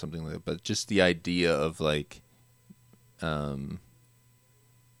prone to something like that, but just the idea of like, I don't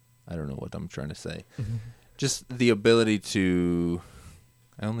know what I'm trying to say. Just the ability to,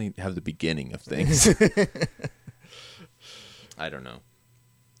 I only have the beginning of things. I don't know.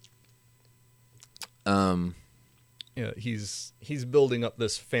 He's building up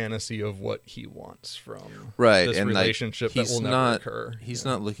this fantasy of what he wants from this and relationship that will never occur. He's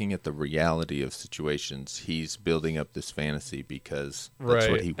not looking at the reality of situations. He's building up this fantasy because that's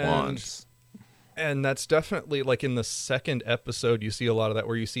what he wants. And that's definitely like in the second episode, you see a lot of that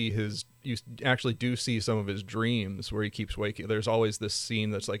where you actually do see some of his dreams where he keeps waking. There's always this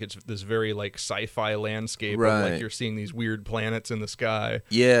scene that's like, it's this very like sci-fi landscape of like you're seeing these weird planets in the sky.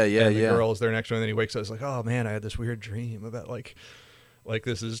 Yeah. And the girl is there next to him, and then he wakes up, it's like, oh man, I had this weird dream about like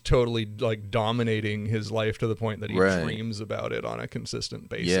this is totally like dominating his life to the point that he dreams about it on a consistent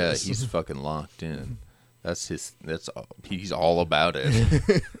basis. Yeah, he's fucking locked in. He's all about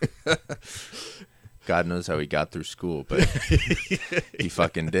it. God knows how he got through school, but he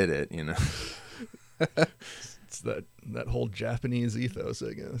fucking did it, It's that whole Japanese ethos,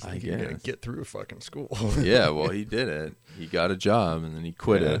 I guess. I guess. You're gonna get through fucking school. Yeah, well, he did it. He got a job, and then he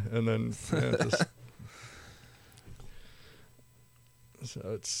quit it. And then, so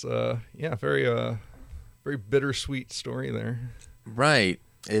it's, very, very bittersweet story there. Right.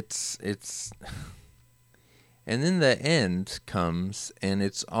 It's, and then the end comes, and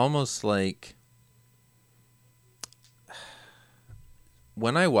it's almost like,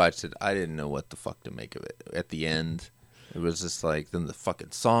 when I watched it, I didn't know what the fuck to make of it. At the end, it was just like, then the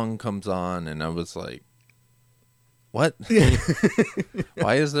fucking song comes on, and I was like, what?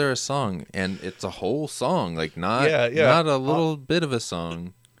 Why is there a song? And it's a whole song, like not a little bit of a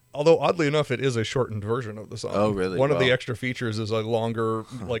song. Although, oddly enough, it is a shortened version of the song. Oh, really? One of the extra features is a longer,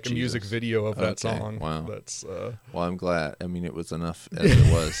 a music video of that song. Wow. That's, well, I'm glad. I mean, it was enough as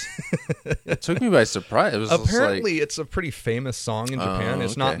it was. It took me by surprise. It was apparently it's a pretty famous song in Japan.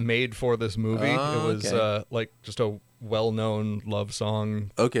 It's not made for this movie. It was like just a well-known love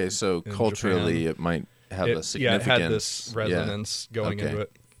song. Okay, so culturally Japan. it might have a significance. Yeah, it had this resonance going into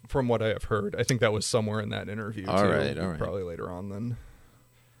it. From what I have heard, I think that was somewhere in that interview. All right. Probably later on then.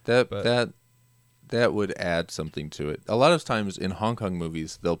 That would add something to it. A lot of times in Hong Kong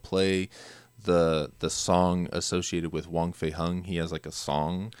movies, they'll play the song associated with Wong Fei Hung. He has like a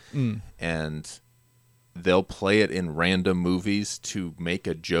song, and they'll play it in random movies to make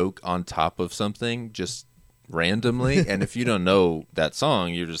a joke on top of something just randomly. And if you don't know that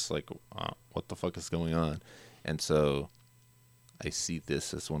song, you're just like, oh, what the fuck is going on? And so I see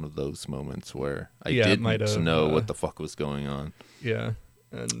this as one of those moments where I didn't know what the fuck was going on. Yeah.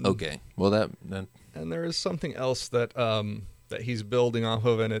 And, okay. Well, that and there is something else that that he's building off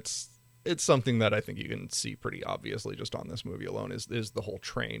of, and it's something that I think you can see pretty obviously just on this movie alone is the whole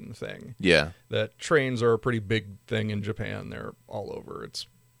train thing. Yeah. That trains are a pretty big thing in Japan. They're all over. It's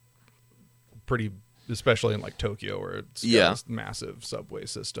pretty, especially in like Tokyo, where it's got massive subway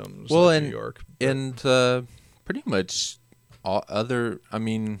systems. Well, like and New York, and pretty much all other. I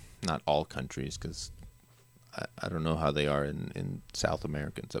mean, not all countries, because I don't know how they are in South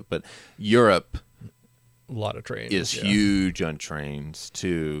America and stuff, but Europe, a lot of trains is huge on trains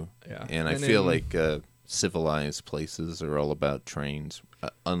too. Yeah, and I feel like civilized places are all about trains,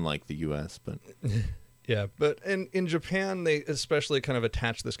 unlike the U.S. But yeah, but in Japan they especially kind of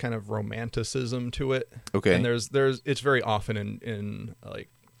attach this kind of romanticism to it. Okay, and there's it's very often in like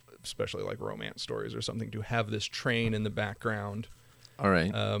especially like romance stories or something to have this train in the background. All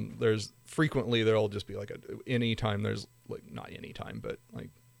right. There's frequently there'll just be like anytime there's like not anytime, but like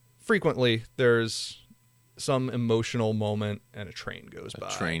frequently there's some emotional moment and a train goes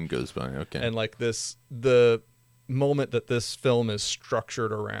by. Okay. And like the moment that this film is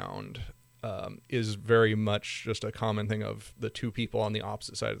structured around is very much just a common thing of the two people on the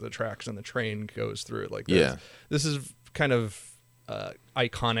opposite side of the tracks and the train goes through it. Like this is kind of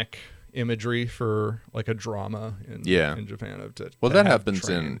iconic imagery for like a drama in Japan. That happens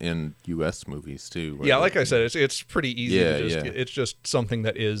in U.S. movies too. Yeah, like I said, it's pretty easy. It's just something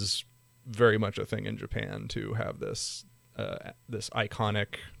that is very much a thing in Japan to have this this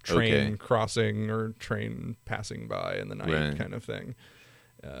iconic train crossing or train passing by in the night kind of thing.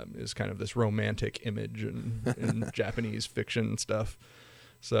 Is kind of this romantic image in Japanese fiction stuff.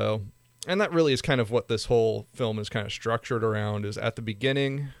 So, and that really is kind of what this whole film is kind of structured around. Is at the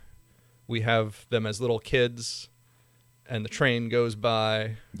beginning, we have them as little kids, and the train goes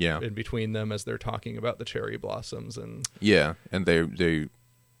by in between them as they're talking about the cherry blossoms and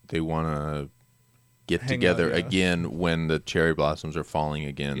they want to get together again when the cherry blossoms are falling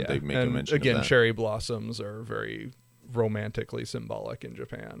again. Yeah. They make a mention again, of that. Cherry blossoms are very romantically symbolic in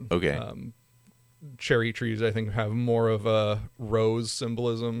Japan. Okay. Cherry trees, I think, have more of a rose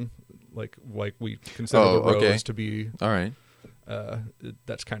symbolism, like we consider the rose to be. All right.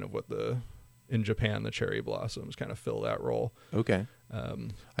 That's kind of what in Japan the cherry blossoms kind of fill that role. Okay.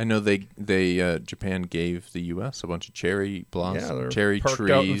 I know Japan gave the U.S. a bunch of cherry blossoms, cherry parked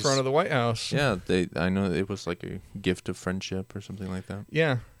trees out in front of the White House. Yeah, I know it was like a gift of friendship or something like that.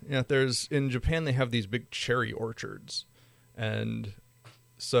 Yeah. In Japan they have these big cherry orchards, and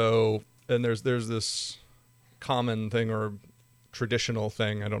so there's this common thing or traditional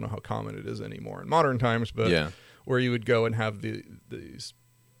thing. I don't know how common it is anymore in modern times, but where you would go and have these.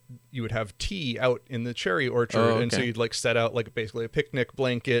 You would have tea out in the cherry orchard, and so you'd like set out like basically a picnic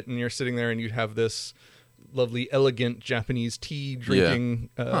blanket, and you're sitting there, and you'd have this lovely, elegant Japanese tea drinking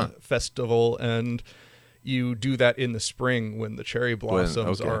festival, and you do that in the spring when the cherry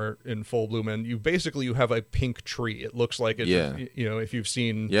blossoms are in full bloom, and you have a pink tree. It looks like it. If you've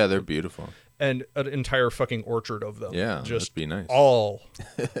seen, they're beautiful. And an entire fucking orchard of them. Yeah, just that'd be nice. All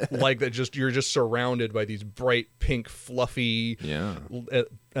like that. You're just surrounded by these bright pink, fluffy. Yeah.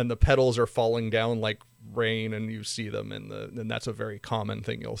 And the petals are falling down like rain, and you see them and that's a very common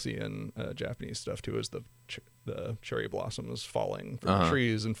thing you'll see in Japanese stuff too. Is the cherry blossoms falling from the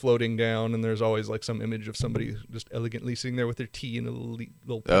trees and floating down, and there's always like some image of somebody just elegantly sitting there with their tea and a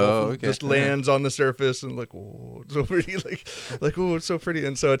little petal just lands on the surface, and like, oh, it's so pretty, like oh, it's so pretty,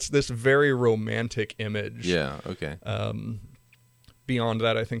 and so it's this very romantic image. Yeah. Okay. Beyond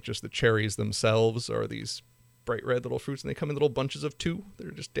that, I think just the cherries themselves are these bright red little fruits, and they come in little bunches of two.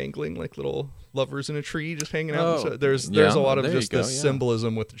 They're just dangling like little lovers in a tree, just hanging out. So there's a lot of just this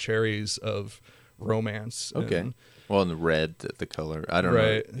symbolism with the cherries of romance. Okay. And the red, the color. I don't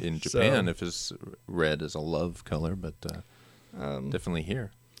know in Japan if it's red is a love color, but definitely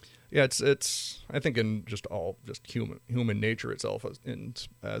here. Yeah, it's. I think in just human nature itself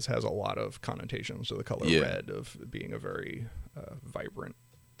has a lot of connotations to the color red of being a very vibrant,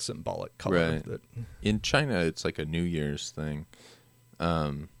 symbolic color. Right. That in China, it's like a New Year's thing.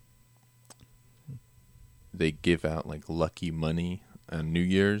 they give out like lucky money on New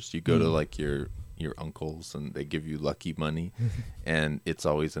Year's. You go to like your uncles and they give you lucky money, and it's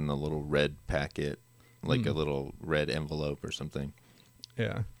always in a little red packet, like a little red envelope or something.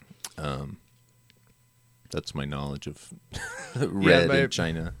 Yeah. That's my knowledge of red in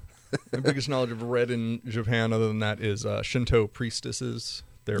China. My biggest knowledge of red in Japan, other than that, is Shinto priestesses.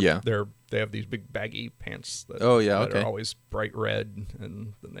 They have these big baggy pants that, that are always bright red,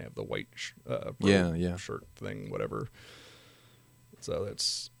 and then they have the white shirt thing, whatever. So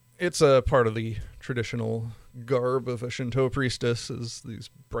it's a part of the traditional garb of a Shinto priestess is these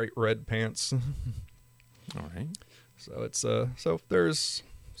bright red pants. All right. So it's so there's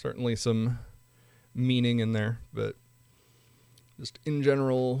certainly some meaning in there, but just in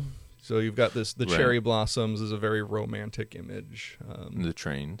general. So you've got the cherry blossoms is a very romantic image. The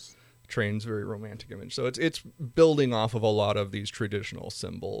trains, very romantic image. So it's building off of a lot of these traditional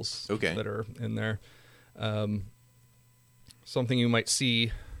symbols that are in there. Something you might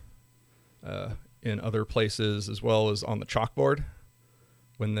see in other places as well as on the chalkboard.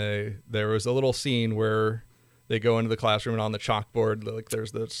 When there was a little scene where they go into the classroom and on the chalkboard, like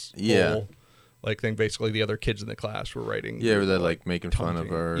there's this whole thing. Basically, the other kids in the class were writing. Yeah, were they like making fun of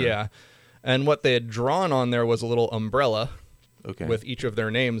her? Yeah, and what they had drawn on there was a little umbrella. Okay. With each of their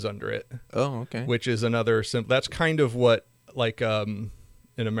names under it. Oh, okay. Which is another that's kind of what in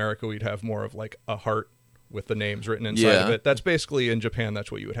America we'd have more of like a heart with the names written inside of it. That's basically in Japan.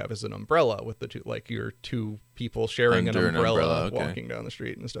 That's what you would have as an umbrella with the two, like your two people sharing an umbrella walking down the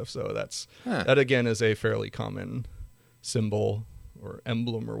street and stuff. So that again is a fairly common symbol or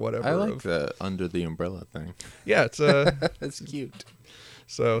emblem or whatever. I like the under the umbrella thing. Yeah, it's that's cute.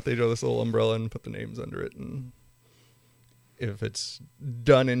 So they draw this little umbrella and put the names under it, and if it's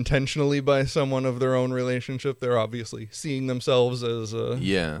done intentionally by someone of their own relationship, they're obviously seeing themselves as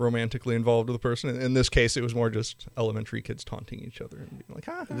romantically involved with the person. In this case, it was more just elementary kids taunting each other and being like,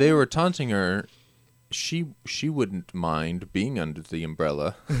 ha, ha. They were taunting her. She wouldn't mind being under the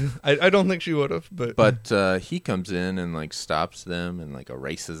umbrella. I don't think she would have, but he comes in and like stops them and like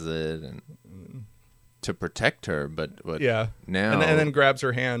erases it and to protect her, but now and then grabs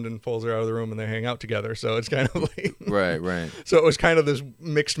her hand and pulls her out of the room and they hang out together. So it's kind of like right. So it was kind of this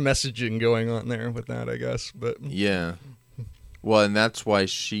mixed messaging going on there with that, I guess. But yeah, well, and that's why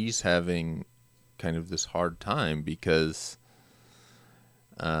she's having kind of this hard time because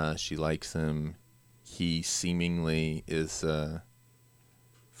she likes him. He seemingly is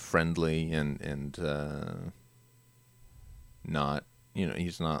friendly and not,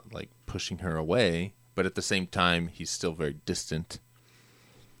 he's not like pushing her away. But at the same time, he's still very distant.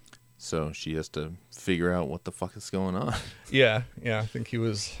 So she has to figure out what the fuck is going on. Yeah. I think he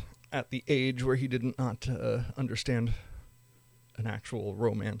was at the age where he did not understand an actual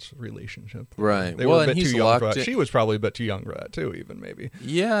romance relationship. Right. They were a bit too young for that. She was probably a bit too young for that too, even maybe.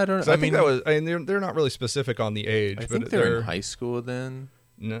 Yeah, I don't know. I think that was. I mean, they're not really specific on the age. I think they're in high school then.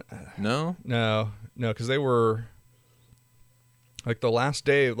 No, because they were. Like the last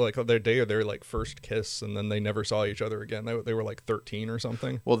day, like their day of their like first kiss, and then they never saw each other again. They were like 13 or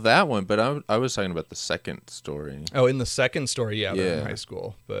something. Well, that one, but I was talking about the second story. Oh, in the second story, they're in high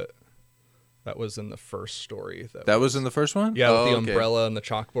school, but that was in the first story. That was in the first one? Yeah, with the umbrella and the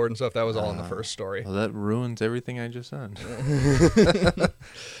chalkboard and stuff. That was all in the first story. Well, that ruins everything I just said.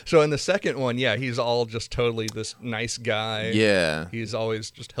 So in the second one, he's all just totally this nice guy. Yeah. He's always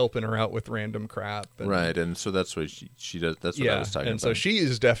just helping her out with random crap. Right, and so that's what she does. That's what I was talking about. And so she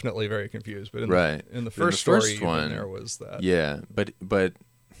is definitely very confused. But in the first one, there was that. Yeah, but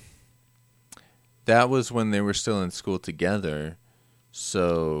that was when they were still in school together.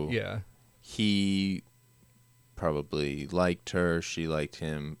 So he probably liked her, she liked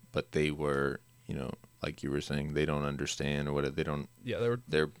him, but they were, like you were saying, they don't understand or whatever. They don't. Yeah,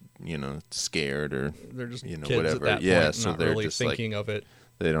 they're scared or they're just kids whatever. At that point, so not they're really just thinking of it.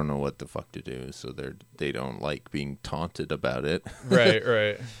 They don't know what the fuck to do, so they don't like being taunted about it.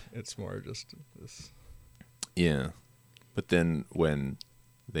 Right. It's more just this. Yeah, but then when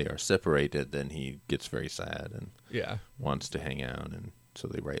they are separated, then he gets very sad and wants to hang out, and so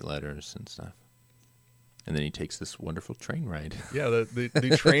they write letters and stuff. And then he takes this wonderful train ride. Yeah,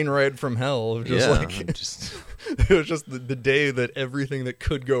 the train ride from hell. Of just it was just the day that everything that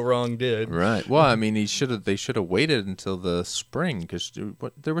could go wrong did. Right. Well, I mean, they should have waited until the spring, because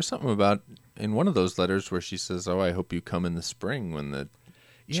there was something about in one of those letters where she says, "Oh, I hope you come in the spring when the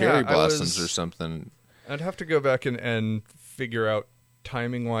cherry blossoms or something." I'd have to go back and figure out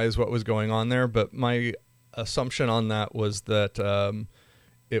timing wise what was going on there, but my assumption on that was that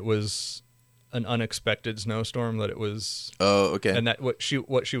it was an unexpected snowstorm, that it was. Oh, okay. And that what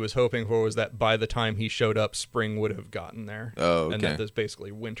she was hoping for was that by the time he showed up, spring would have gotten there. Oh, okay. And that this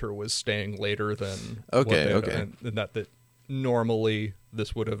basically winter was staying later than. Okay, and that normally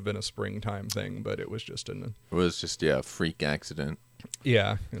this would have been a springtime thing, but it was just It was just a freak accident.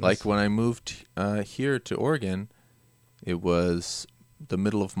 Yeah. Like when I moved here to Oregon, it was the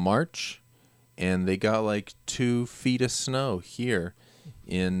middle of March, and they got like 2 feet of snow here.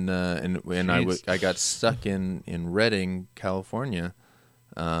 And I got stuck in Redding, California,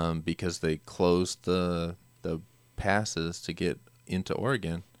 because they closed the passes to get into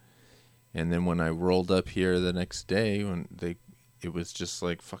Oregon. And then when I rolled up here the next day, it was just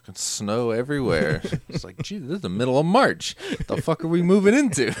like fucking snow everywhere. It's like, gee, this is the middle of March. What the fuck are we moving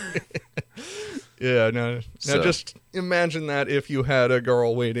into? Yeah, no. Now just imagine that if you had a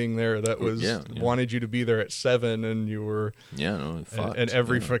girl waiting there that was wanted you to be there at 7, and you were fucked, and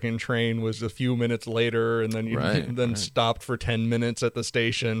every fucking train was a few minutes later, and then you stopped for 10 minutes at the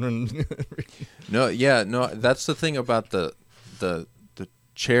station. And no, that's the thing about the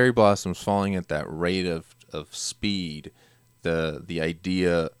cherry blossoms falling at that rate of speed. The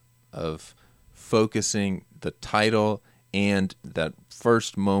idea of focusing the title and that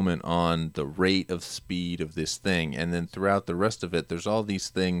first moment on the rate of speed of this thing, and then throughout the rest of it, there's all these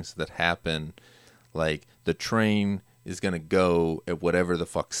things that happen, like the train is going to go at whatever the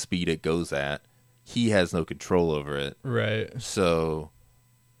fuck speed it goes at. He has no control over it. Right. So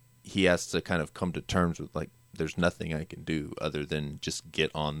he has to kind of come to terms with, like, there's nothing I can do other than just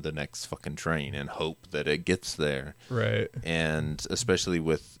get on the next fucking train and hope that it gets there. Right. And especially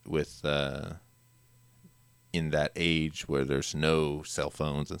with in that age where there's no cell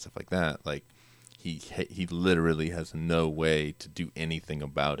phones and stuff like that, like he literally has no way to do anything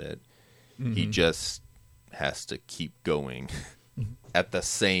about it. Mm-hmm. He just has to keep going at the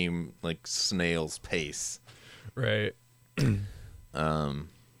same like snail's pace. Right. And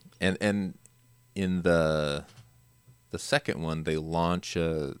in the second one, they launch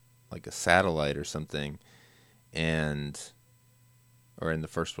a satellite or something, or in the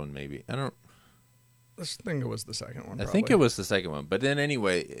first one maybe. I think it was the second one. I think it was the second one. But then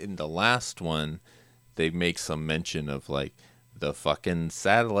anyway, in the last one, they make some mention of like the fucking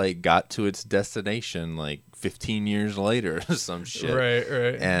satellite got to its destination like 15 years later or some shit. Right.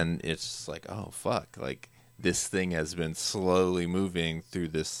 And it's just like, oh fuck, like this thing has been slowly moving through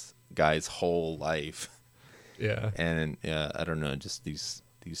this guy's whole life. Yeah. And I don't know, just these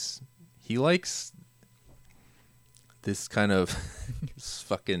he likes this kind of this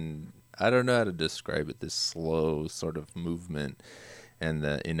fucking, I don't know how to describe it, this slow sort of movement and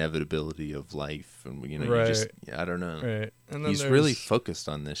the inevitability of life, and you just I don't know. Right. And then he's really focused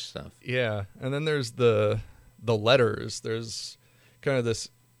on this stuff. Yeah. And then there's the letters. There's kind of this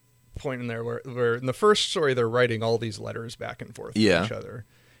point in there where in the first story they're writing all these letters back and forth to each other.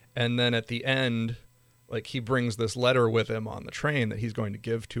 And then at the end, like, he brings this letter with him on the train that he's going to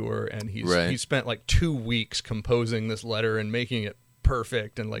give to her, and he spent like 2 weeks composing this letter and making it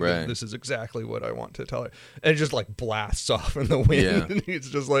perfect, and like this is exactly what I want to tell her, and it just like blasts off in the wind, and he's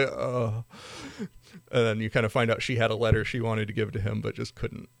just like, oh. And then you kind of find out she had a letter she wanted to give to him, but just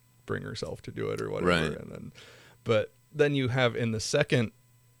couldn't bring herself to do it or whatever. Right. And then you have in the second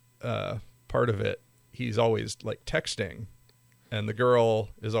part of it, he's always like texting. And the girl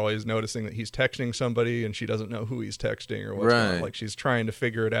is always noticing that he's texting somebody, and she doesn't know who he's texting or what's going on. Like, she's trying to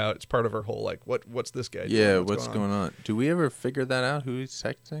figure it out. It's part of her whole, like, what's this guy doing? Yeah, what's going on? Do we ever figure that out, who he's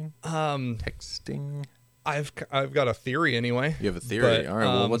texting? Texting? I've got a theory anyway. You have a theory? All right,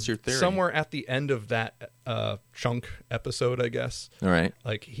 well, what's your theory? Somewhere at the end of that chunk episode, I guess. All right.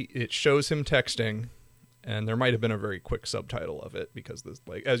 Like, it shows him texting, and there might have been a very quick subtitle of it, because, this,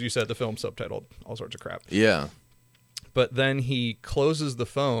 like, as you said, the film subtitled all sorts of crap. Yeah. But then he closes the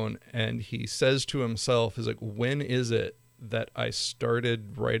phone and he says to himself, he's like, when is it that I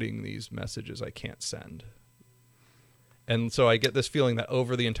started writing these messages I can't send? And so I get this feeling that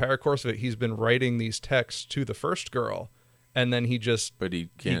over the entire course of it, he's been writing these texts to the first girl, and then he just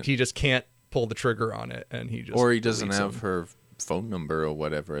can't pull the trigger on it, and he doesn't have her phone number or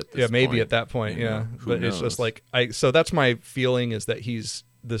whatever at this point. Yeah, maybe at that point, But knows? It's just like so that's my feeling, is that he's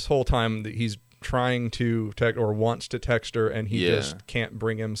this whole time that he's trying to text or wants to text her, and he just can't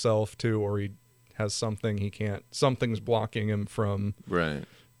bring himself to, or he has something's blocking him from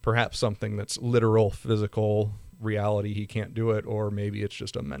perhaps something that's literal physical reality, he can't do it, or maybe it's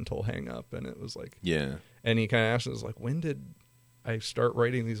just a mental hang up. And it was like, and he kind of asked us, like, when did I start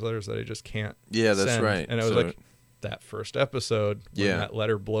writing these letters that I just can't that's send? right. And I was like, that first episode, when that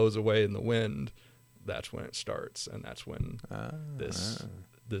letter blows away in the wind, that's when it starts, and that's when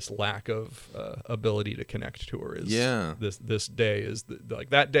this lack of ability to connect to her. This day is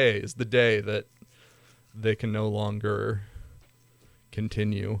that day is the day that they can no longer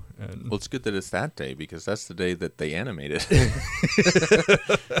continue. And well, it's good that it's that day, because that's the day that they animated.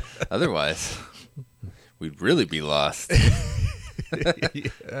 Otherwise, we'd really be lost.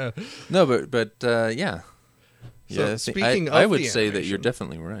 Yeah. No, but yeah. So Yeah, speaking of I would the say that animation- you're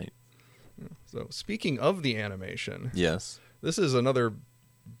definitely right. So speaking of the animation, Yes. this is another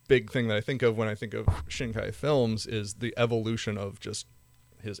big thing that I think of when I think of Shinkai Films is the evolution of just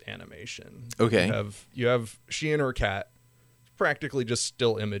his animation. Okay. You have she and her cat, practically just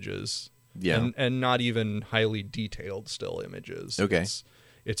still images. Yeah. And not even highly detailed still images. Okay.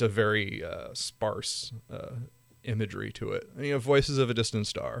 It's a very sparse imagery to it. And you have Voices of a Distant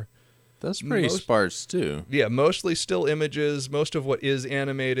Star. That's pretty sparse too. Yeah, mostly still images. Most of what is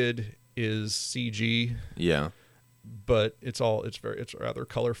animated is CG. Yeah. But it's rather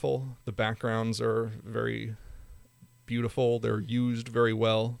colorful. The backgrounds are very beautiful. They're used very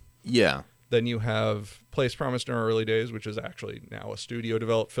well. Yeah. Then you have Place Promised in Our Early Days, which is actually now a studio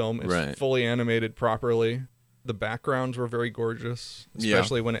developed film. It's Right. fully animated properly. The backgrounds were very gorgeous,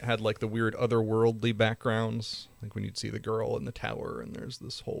 especially when it had like the weird otherworldly backgrounds, like when you'd see the girl in the tower and there's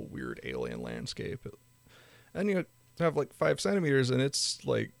this whole weird alien landscape. And you have like 5 centimeters, and it's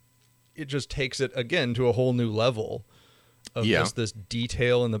like it just takes it again to a whole new level of just this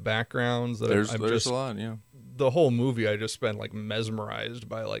detail in the backgrounds that There's just a lot, yeah. the whole movie I just been like mesmerized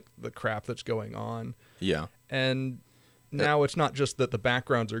by like the crap that's going on. Yeah. And now it's not just that the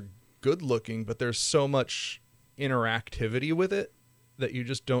backgrounds are good looking, but there's so much interactivity with it that you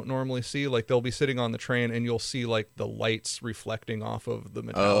just don't normally see. Like they'll be sitting on the train and you'll see like the lights reflecting off of the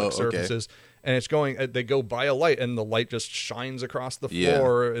metallic surfaces, and it's going, they go by a light and the light just shines across the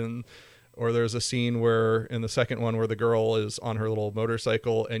floor. And or there's a scene where in the second one where the girl is on her little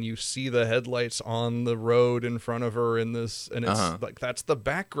motorcycle and you see the headlights on the road in front of her in this, and it's like that's the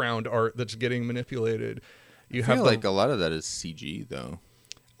background art that's getting manipulated. You I feel like a lot of that is CG though.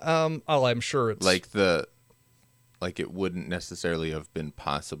 I'm sure it's like it wouldn't necessarily have been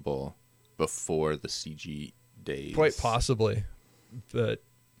possible before the CG days. Quite possibly, but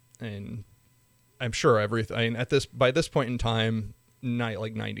and I'm sure everything. I mean, by this point in time,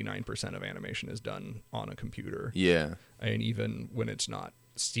 like 99% of animation is done on a computer. Yeah, and even when it's not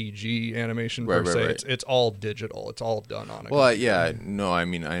CG animation right, per se, right. it's all digital. It's all done on a computer. Well, yeah, no, I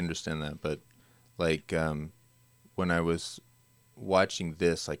mean I understand that, but like when I was watching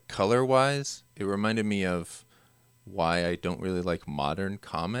this, like color wise, it reminded me of why I don't really like modern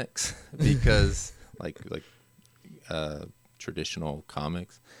comics because like traditional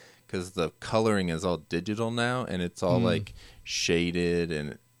comics, because the coloring is all digital now and it's all like shaded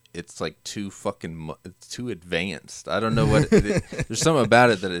and it's like too it's too advanced. I don't know what there's something about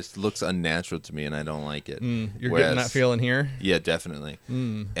it that it looks unnatural to me and I don't like it. You're getting that feeling here? Yeah, definitely.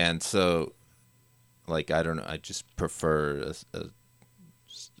 And so like I don't know, I just prefer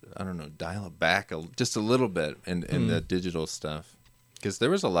I don't know, dial it back just a little bit in the digital stuff, because there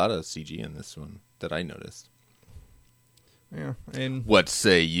was a lot of CG in this one that I noticed. Yeah, and what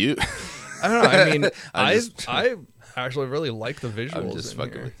say you? I don't know. I mean, I actually really like the visuals. I'm just in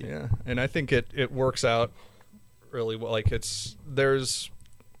fucking here. with you. Yeah, and I think it works out really well. Like and it's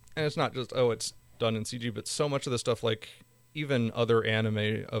not just it's done in CG, but so much of the stuff like. Even other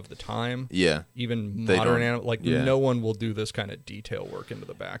anime of the time, even modern anime, like no one will do this kind of detail work into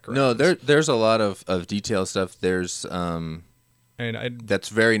the background. No, there's a lot of detail stuff. There's that's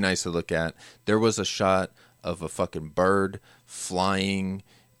very nice to look at. There was a shot of a fucking bird flying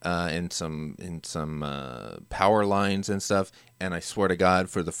in some power lines and stuff, and I swear to God,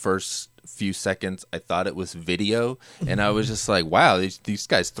 for the first few seconds I thought it was video, and I was just like, wow, these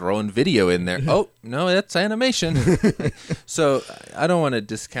guys throwing video in there. Oh no, that's animation. So I don't want to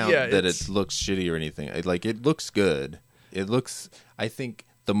discount that it looks shitty or anything. It looks good. I think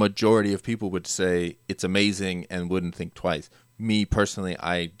the majority of people would say it's amazing and wouldn't think twice. Me personally,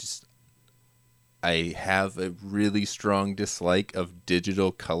 I have a really strong dislike of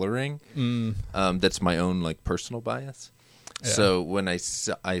digital coloring. That's my own like personal bias. Yeah. So when I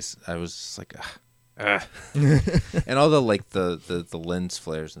was just like, and all the lens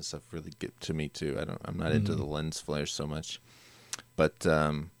flares and stuff really get to me too. I'm not into the lens flares so much, but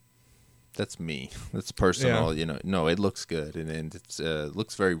that's me. That's personal. Yeah. No, it looks good and it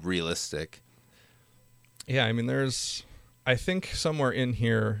looks very realistic. Yeah, I mean, I think somewhere in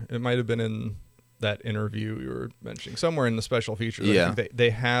here, it might have been in that interview you were mentioning, somewhere in the special features. Yeah. I think they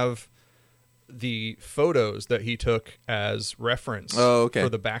have the photos that he took as reference for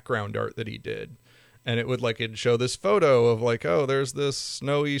the background art that he did. And it would it'd show this photo of oh, there's this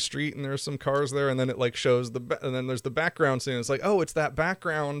snowy street and there's some cars there, and then it shows and then there's the background scene. It's oh, it's that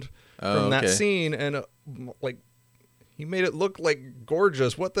background from that scene, and he made it look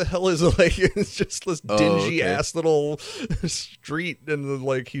gorgeous. What the hell is it It's just this dingy ass little street, and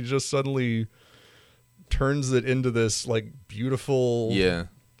then he just suddenly turns it into this beautiful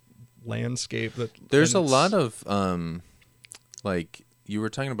landscape. There's a lot of you were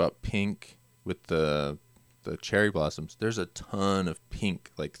talking about pink with the cherry blossoms. There's a ton of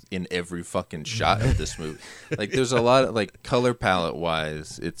pink in every fucking shot of this movie. There's a lot of color palette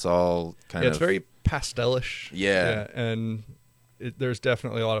wise, it's all kind of, it's very pastelish. Yeah, and there's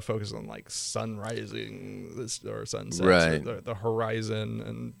definitely a lot of focus on sun rising or sunsets, right? Or the horizon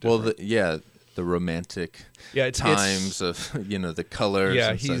and the romantic times of the colors.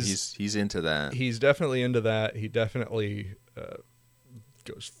 Yeah, he's into that. He's definitely into that. He definitely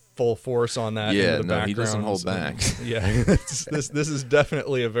goes full force on that. Yeah, in the no, he doesn't hold back. Yeah, this is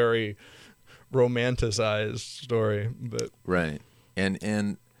definitely a very romanticized story, but right,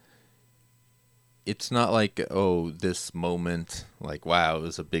 and it's not this moment wow, it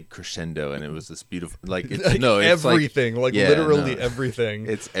was a big crescendo and it was this beautiful it's everything literally everything.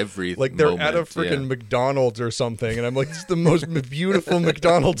 It's every they're moment, at a freaking McDonald's or something, and I'm this is the most beautiful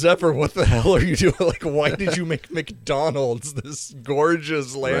McDonald's ever. What the hell are you doing? Why did you make McDonald's this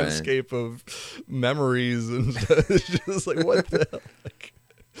gorgeous landscape of memories? And it's just what the hell?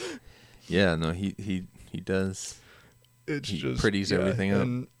 Yeah, no, he does. He just pretties everything up.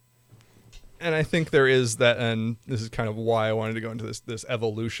 And I think there is that, and this is kind of why I wanted to go into this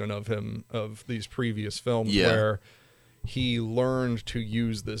evolution of him, of these previous films, where he learned to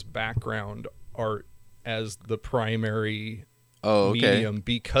use this background art as the primary medium,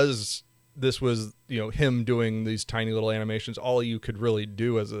 because this was him doing these tiny little animations. All you could really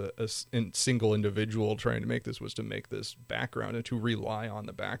do as a single individual trying to make this was to make this background and to rely on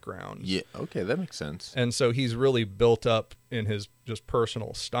the background. Yeah, okay, that makes sense. And so he's really built up in his just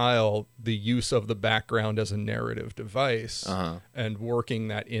personal style the use of the background as a narrative device, and working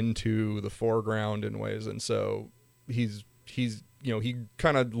that into the foreground in ways. And so he's he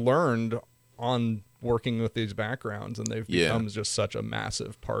kind of learned on working with these backgrounds, and they've become just such a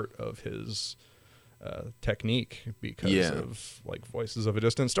massive part of his technique because of Voices of a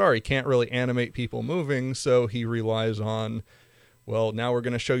Distant Star. He can't really animate people moving, so he relies on, well, now we're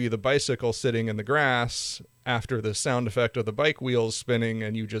going to show you the bicycle sitting in the grass after the sound effect of the bike wheels spinning,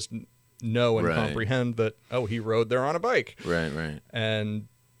 and you just know and comprehend that, oh, he rode there on a bike. Right. And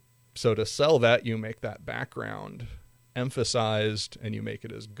so to sell that, you make that background emphasized and you make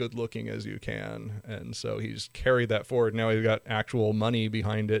it as good looking as you can. And so he's carried that forward. Now he's got actual money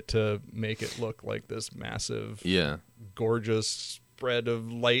behind it to make it look like this massive, gorgeous spread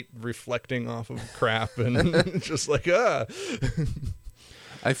of light reflecting off of crap, and just I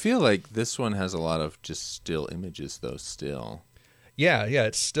feel like this one has a lot of just still images though still. Yeah,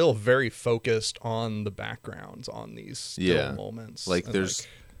 it's still very focused on the backgrounds, on these still moments. There's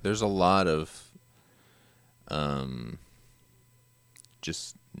a lot of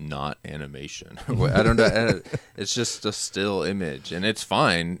just not animation. I don't know. It's just a still image, and it's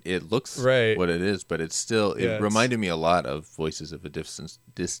fine. It looks what it is, but it's still. It reminded me a lot of Voices of a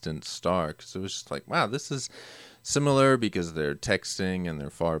Distant Star, because it was just wow, this is similar because they're texting and they're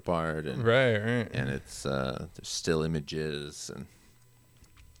far apart, and and it's there's still images, and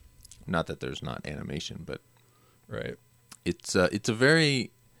not that there's not animation, but it's a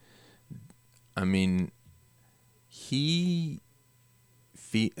very. I mean, to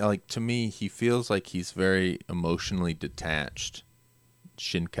me, he feels like he's very emotionally detached,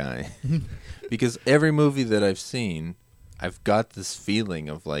 Shinkai. Because every movie that I've seen, I've got this feeling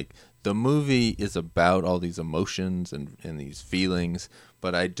of the movie is about all these emotions and these feelings,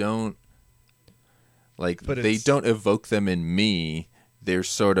 but I don't, they don't evoke them in me. They're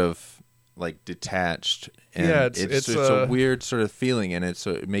sort of detached, and it's a weird sort of feeling, and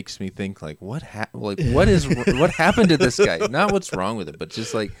it makes me think what happened to this guy? Not what's wrong with it, but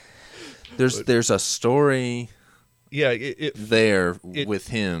just there's a story with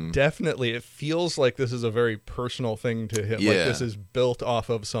him. Definitely, it feels like this is a very personal thing to him. This is built off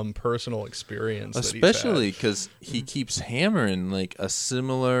of some personal experience, especially because he keeps hammering a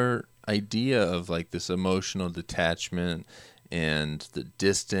similar idea of this emotional detachment and the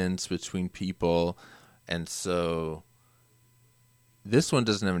distance between people. And so this one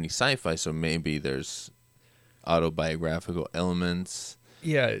doesn't have any sci-fi, so maybe there's autobiographical elements.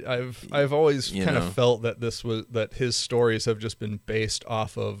 Yeah, I've always kind of felt that that his stories have just been based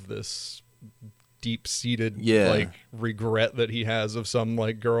off of this deep-seated like regret that he has of some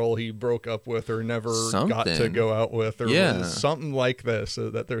like girl he broke up with or never got to go out with, or was something like this. So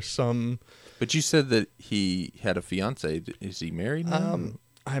that there's some. But you said that he had a fiance. Is he married now?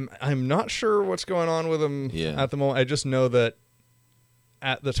 I'm not sure what's going on with him at the moment. I just know that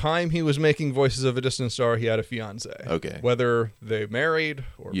at the time he was making Voices of a Distant Star, he had a fiance. Okay. Whether they married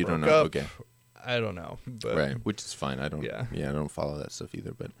or you broke don't know. up, Okay. I don't know. But right, which is fine. I don't. Yeah, I don't follow that stuff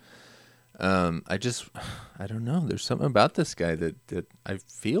either. But I don't know. There's something about this guy that I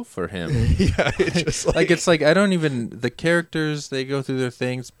feel for him. It's just it's like I don't even the characters, they go through their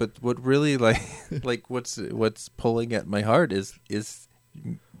things, but what really like what's pulling at my heart is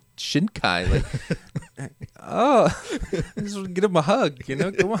Shinkai. Like, just get him a hug,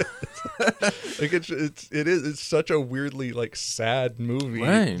 come on. Like it's such a weirdly like sad movie,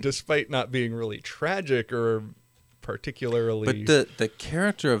 right, despite not being really tragic or particularly. But the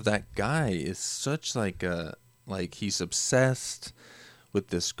character of that guy is such like he's obsessed with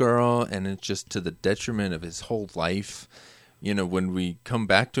this girl, and it's just to the detriment of his whole life. When we come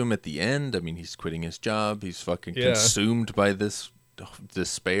back to him at the end, I mean, he's quitting his job. He's fucking consumed by this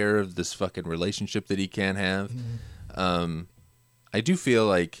despair of this fucking relationship that he can't have. I do feel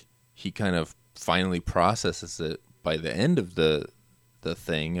like he kind of finally processes it by the end of the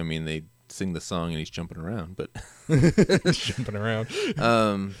thing. I mean, they sing the song and he's jumping around, but jumping around.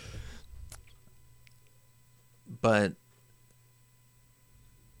 But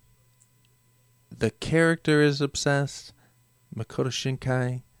the character is obsessed. Makoto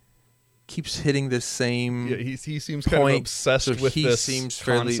Shinkai keeps hitting this same he seems kind of obsessed with this seems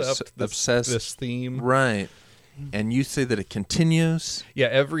fairly concept, obsessed, this theme, right? And you say that it continues. Yeah,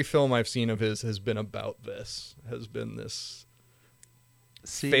 every film I've seen of his has been about this. Has been this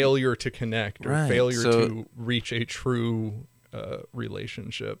failure to connect or failure to reach a true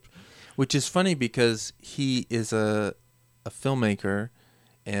relationship. Which is funny because he is a filmmaker,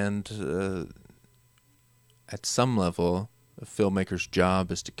 and at some level, a filmmaker's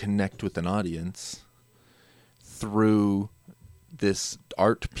job is to connect with an audience through this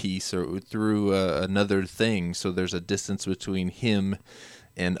art piece or through another thing. So there's a distance between him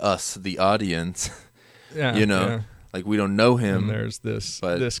and us, the audience. Like we don't know him. And there's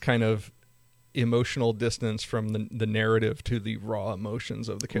this kind of emotional distance from the narrative to the raw emotions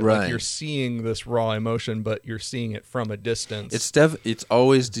of the character. Right. Like you're seeing this raw emotion, but you're seeing it from a distance. It's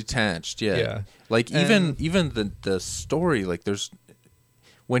always detached. Yeah. Like even the story, like there's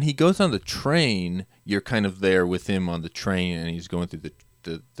when he goes on the train, you're kind of there with him on the train, and he's going through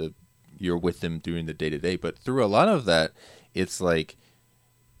the you're with him during the day-to-day. But through a lot of that, it's like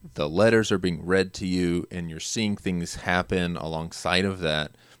the letters are being read to you, and you're seeing things happen alongside of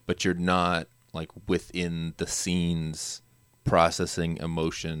that, but you're not like within the scenes processing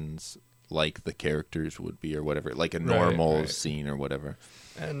emotions like the characters would be or whatever, like a normal scene or whatever.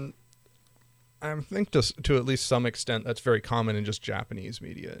 And I think to at least some extent that's very common in just Japanese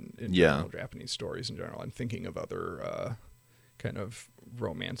media in general, Japanese stories in general. I'm thinking of other kind of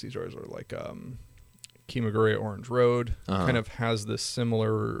romance stories, or like Kimagure Orange Road kind of has this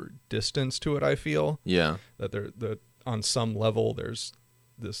similar distance to it, I feel. Yeah. That on some level there's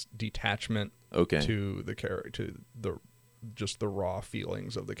this detachment to the character, to the raw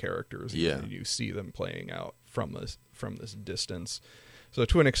feelings of the characters. Yeah. You see them playing out from this distance. So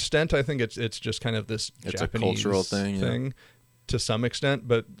to an extent, I think it's just kind of this Japanese a cultural thing to some extent,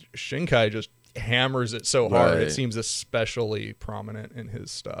 but Shinkai just hammers it so hard. It seems especially prominent in his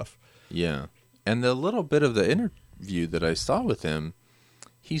stuff. Yeah. And the little bit of the interview that I saw with him,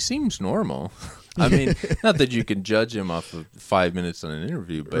 he seems normal. I mean, not that you can judge him off of 5 minutes on an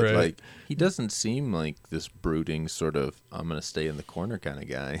interview, but like he doesn't seem like this brooding sort of I'm going to stay in the corner kind of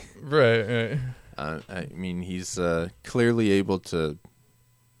guy. Right. I mean, he's clearly able to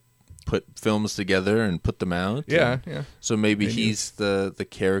put films together and put them out. Yeah. So maybe he's the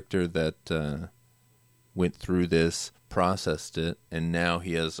character that went through this, processed it, and now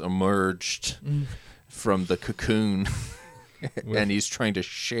he has emerged from the cocoon and he's trying to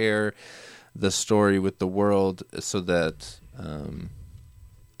share the story with the world so that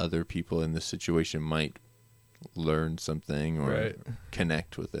other people in this situation might learn something or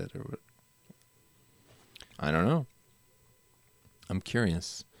connect with it, or I don't know. I'm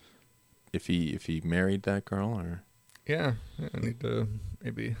curious if he married that girl, or I need to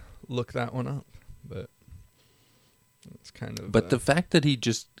maybe look that one up, but it's kind of. But the fact that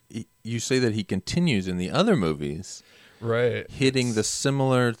you say that he continues in the other movies, hitting the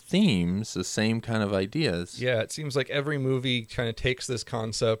similar themes, the same kind of ideas. Yeah, it seems like every movie kind of takes this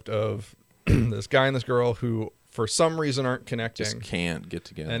concept of this guy and this girl who for some reason aren't connecting. Just can't get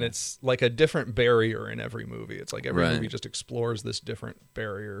together. And it's like a different barrier in every movie. It's like every Right. movie just explores this different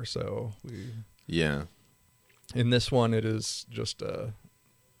barrier. So yeah. in this one, it is just a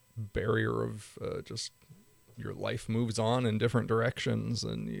barrier of just your life moves on in different directions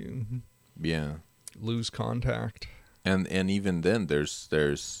and you lose contact. And even then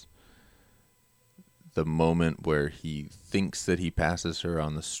there's the moment where he thinks that he passes her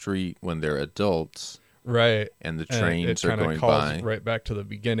on the street when they're adults. Right. And the trains are going calls by. Right back to the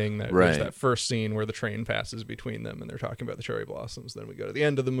beginning. There's that first scene where the train passes between them and they're talking about the cherry blossoms. Then we go to the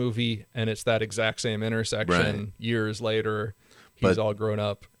end of the movie and it's that exact same intersection. Right. Years later, he's all grown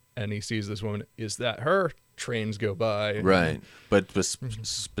up and he sees this woman. Is that her? Trains go by. Right. But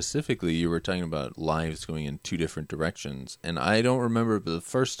specifically, you were talking about lives going in two different directions. And I don't remember the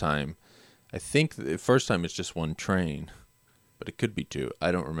first time. I think the first time it's just one train. But it could be two.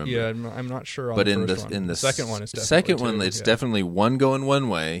 I don't remember. Yeah, I'm not sure on but the in first the one. in the second one, it's definitely two. It's definitely one going one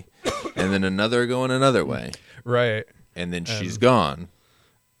way, and then another going another way. Right. And then she's gone.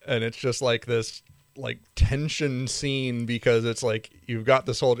 And it's just like this like tension scene because it's like you've got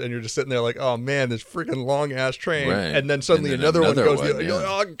this whole and you're just sitting there like, oh man, this freaking long ass train, right. and then suddenly another one goes. One, you're like,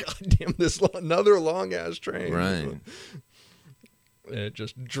 oh goddamn, another long ass train. Right. And it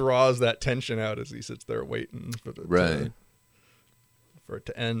just draws that tension out as he sits there waiting for it for it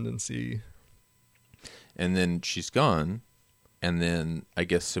to end and see. And then she's gone, and then I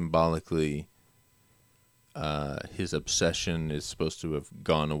guess symbolically, his obsession is supposed to have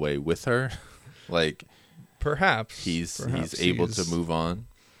gone away with her. Like perhaps he's able to move on.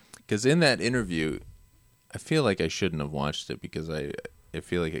 Because in that interview, I feel like I shouldn't have watched it because I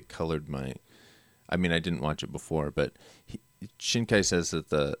feel like it colored my. I mean, I didn't watch it before, but Shinkai says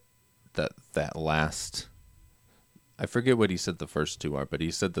that that last. I forget what he said the first two are, but he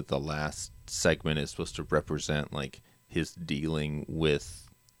said that the last segment is supposed to represent like his dealing with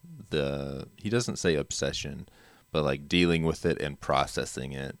he doesn't say obsession, but like dealing with it and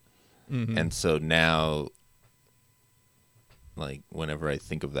processing it. Mm-hmm. And so now, like whenever I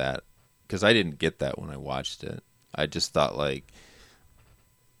think of that, because I didn't get that when I watched it, I just thought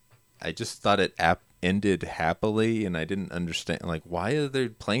it ended happily, and I didn't understand like why are they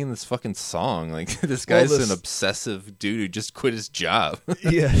playing this fucking song? Like this guy's an obsessive dude who just quit his job.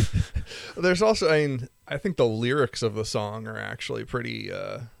 Yeah. There's also, I think the lyrics of the song are actually pretty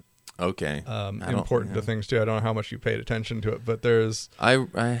important to things too. I don't know how much you paid attention to it, but there's I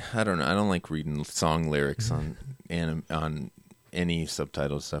don't know. I don't like reading song lyrics on any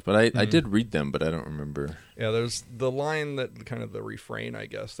subtitle stuff, but I did read them, but I don't remember. Yeah, there's the line that kind of the refrain, I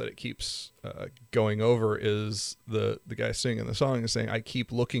guess, that it keeps going over is the guy singing the song is saying, "I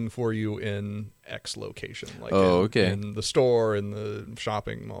keep looking for you in X location," like in the store, in the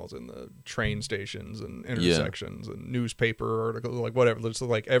shopping malls, in the train stations and intersections and newspaper articles, like whatever. It's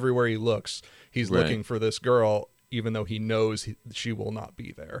like everywhere he looks, he's looking for this girl, even though he knows she will not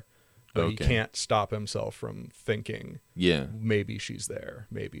be there. But he can't stop himself from thinking, maybe she's there.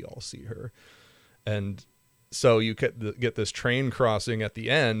 Maybe I'll see her. And so you get this train crossing at the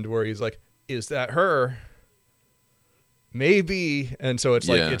end where he's like, is that her? Maybe. And so it's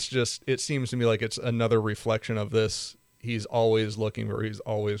like, it seems to me like it's another reflection of this. He's always looking for, he's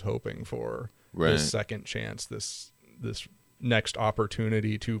always hoping for this second chance, this next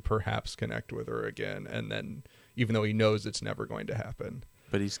opportunity to perhaps connect with her again. And then even though he knows it's never going to happen.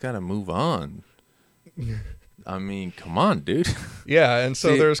 But he's got to move on. I mean, come on, dude. Yeah, and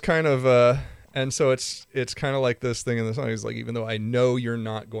so there's kind of and so it's kind of like this thing in the song. He's like, even though I know you're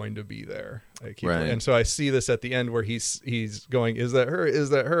not going to be there, and so I see this at the end where he's going, is that her?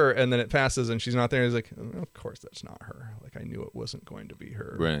 Is that her? And then it passes and she's not there. And he's like, oh, of course that's not her. Like I knew it wasn't going to be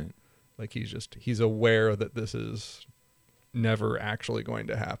her. Right. Like he's aware that this is never actually going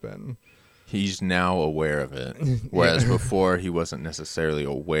to happen. He's now aware of it, whereas before he wasn't necessarily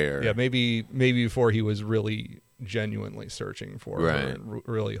aware. Yeah, maybe before he was really genuinely searching for her and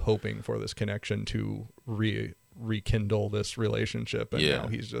really hoping for this connection to rekindle this relationship, and now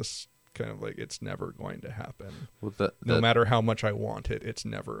he's just kind of like, it's never going to happen. Well, no matter how much I want it, it's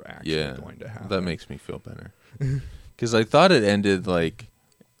never actually going to happen. That makes me feel better. Because I thought it ended like,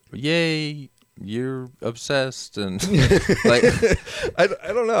 yay, you're obsessed, and like I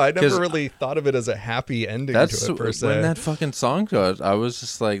don't know. I never really thought of it as a happy ending to it per se. When that fucking song goes, I was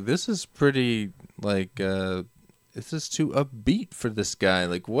just like, this is pretty like this is too upbeat for this guy.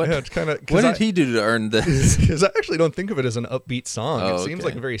 Like what? Yeah, it's kinda, what did he do to earn this? Because I actually don't think of it as an upbeat song. It seems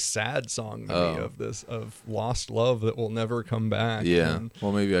like a very sad song to me of lost love that will never come back. Yeah.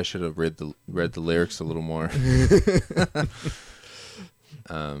 Well, maybe I should have read the lyrics a little more.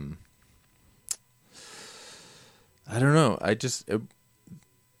 I don't know. I just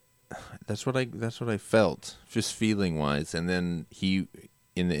that's what I felt, just feeling wise. And then he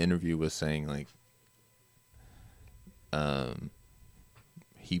in the interview was saying like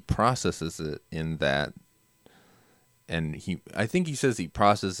he processes it in that, and I think he says he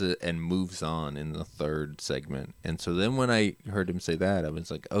processes it and moves on in the third segment. And so then when I heard him say that, I was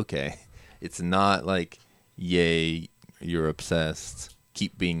like, okay, it's not like, yay, you're obsessed,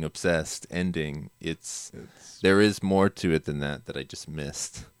 keep being obsessed ending. There is more to it than that I just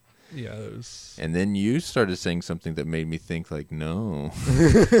missed. Yeah. And then you started saying something that made me think like, no.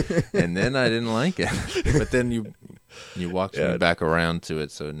 And then I didn't like it. But then you walked me back around to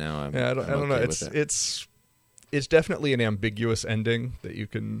it, so now I'm I don't know. It's definitely an ambiguous ending that you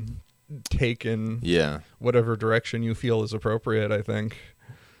can take in whatever direction you feel is appropriate, I think.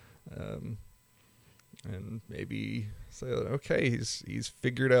 And maybe say, okay, he's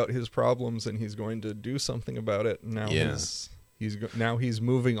figured out his problems and he's going to do something about it. Now he's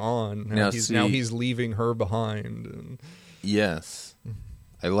moving on. Now he's leaving her behind. And yes,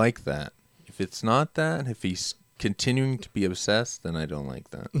 I like that. If it's not that, if he's continuing to be obsessed, then I don't like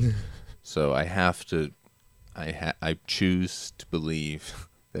that. So I have to. I choose to believe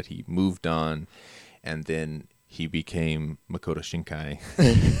that he moved on, and then he became Makoto Shinkai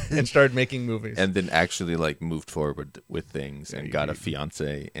and started making movies, and then actually like moved forward with things and got a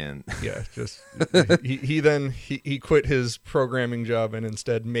fiance, and he quit his programming job and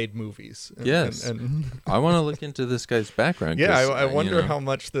instead made movies. And I want to look into this guy's background. Yeah, I wonder how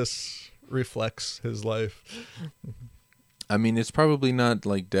much this reflects his life. I mean, it's probably not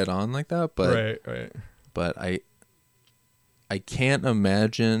like dead on like that, but right. But I can't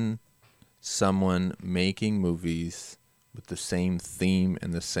imagine someone making movies with the same theme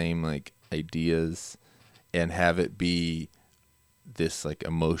and the same like ideas and have it be this like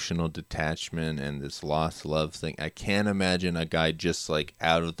emotional detachment and this lost love thing. I can't imagine a guy just like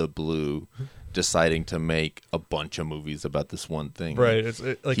out of the blue deciding to make a bunch of movies about this one thing. Right.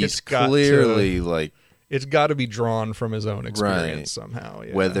 He's clearly like it's got to be drawn from his own experience somehow.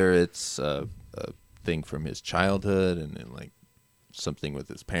 Yeah. Whether it's a thing from his childhood and then like something with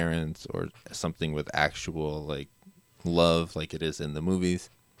his parents or something with actual like love like it is in the movies.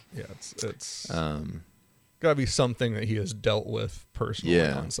 Yeah, it's gotta be something that he has dealt with personally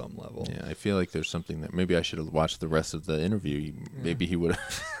on some level. Yeah, I feel like there's something that maybe I should have watched the rest of the interview. Maybe he would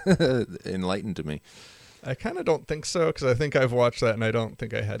have enlightened to me. I kind of don't think so, because I think I've watched that and I don't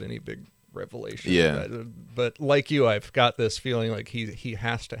think I had any big revelation. Yeah. But like you, I've got this feeling like he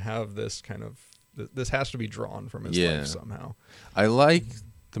has to have this kind of, this has to be drawn from his life somehow. I like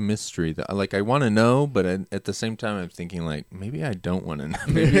the mystery. Like I want to know, but at the same time, I'm thinking like maybe I don't want to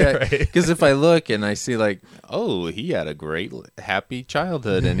know. Because if I look and I see like, oh, he had a great happy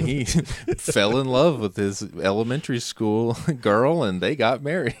childhood and he fell in love with his elementary school girl and they got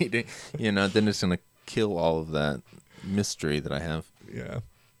married, then it's gonna kill all of that mystery that I have. Yeah.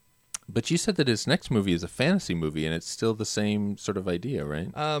 But you said that his next movie is a fantasy movie, and it's still the same sort of idea, right?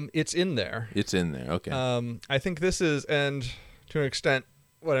 It's in there. It's in there, okay. I think this is, and to an extent,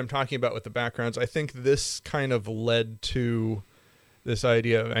 what I'm talking about with the backgrounds, I think this kind of led to this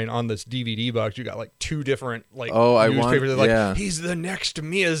idea. I mean, on this DVD box, you got like two different newspapers. Like, he's the next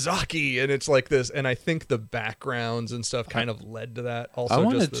Miyazaki, and it's like this. And I think the backgrounds and stuff kind of led to that. Also, I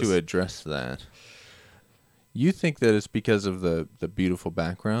wanted to address that. You think that it's because of the beautiful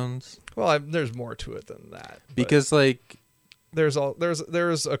backgrounds? Well, there's more to it than that. Because like there's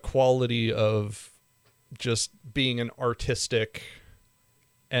a quality of just being an artistic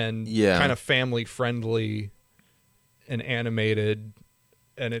and kind of family friendly and animated,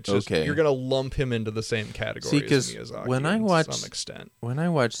 and it's just you're gonna lump him into the same category as Miyazaki to some extent. When I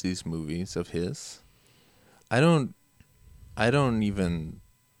watch these movies of his, I don't even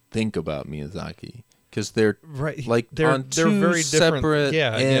think about Miyazaki. Because they're on two very separate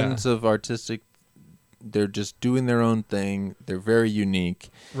ends of artistic. They're just doing their own thing. They're very unique.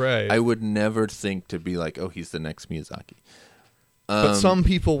 Right. I would never think to be like, oh, he's the next Miyazaki. But some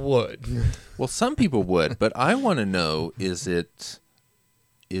people would. Well, some people would, but I want to know: is it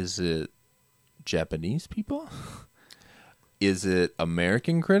Japanese people? Is it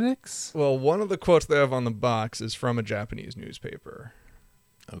American critics? Well, one of the quotes they have on the box is from a Japanese newspaper.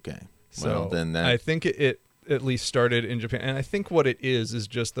 Okay. So then I think it at least started in Japan. And I think what it is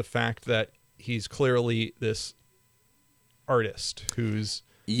just the fact that he's clearly this artist who's...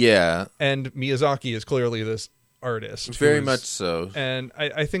 Yeah. And Miyazaki is clearly this artist. Very much so. And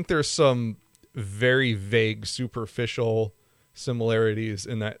I think there's some very vague, superficial similarities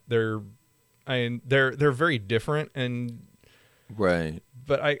in that they're very different. And Right.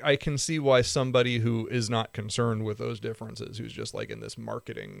 But I can see why somebody who is not concerned with those differences, who's just like in this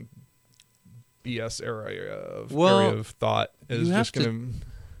marketing BS area of thought, is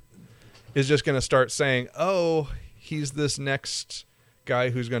just gonna start saying, "Oh, he's this next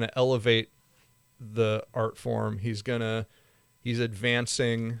guy who's gonna elevate the art form. He's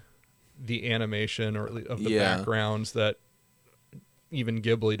advancing the animation of the backgrounds that even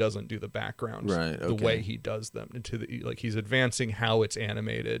Ghibli doesn't do the backgrounds the way he does them. He's advancing how it's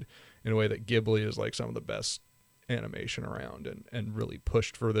animated in a way that Ghibli is like some of the best animation around and really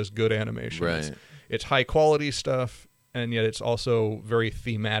pushed for this good animation. Right. It's high quality stuff, and yet it's also very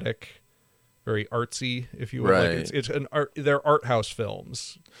thematic, very artsy, if you will. Right. Like they're art house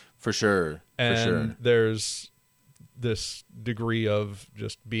films. For sure. And there's this degree of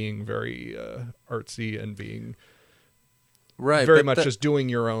just being very artsy and being very much just doing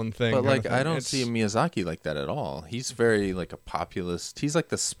your own thing. But like, I don't see Miyazaki like that at all. He's very like a populist. He's like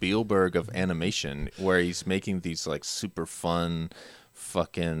the Spielberg of animation, where he's making these like super fun,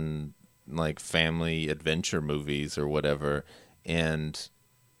 fucking like family adventure movies or whatever. And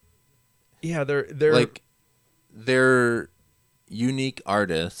yeah, they're like they're unique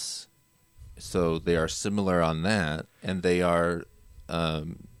artists, so they are similar on that, and they are,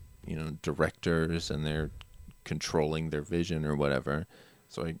 directors, and they're controlling their vision or whatever.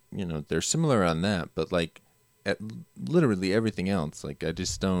 So they're similar on that, but like at literally everything else, like I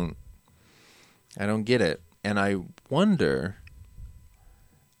don't get it. And I wonder,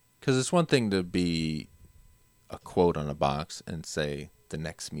 because it's one thing to be a quote on a box and say the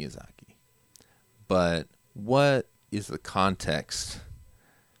next Miyazaki, but what is the context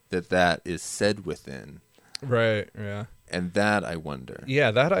that is said within? Right, yeah. And that I wonder.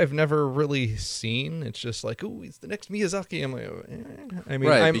 Yeah, that I've never really seen. It's just like, oh, he's the next Miyazaki. I'm like, I mean,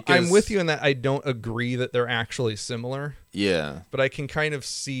 right, I'm with you in that I don't agree that they're actually similar. Yeah. But I can kind of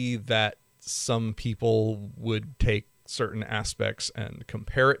see that some people would take certain aspects and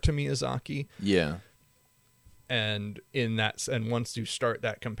compare it to Miyazaki. Yeah. And once you start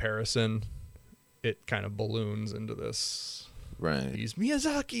that comparison, it kind of balloons into this. Right. He's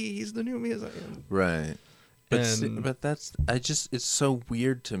Miyazaki. He's the new Miyazaki. Right. But it's so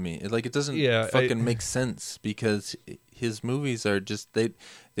weird to me. Like, it doesn't fucking make sense, because his movies are just, they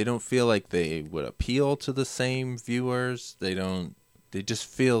don't feel like they would appeal to the same viewers. They just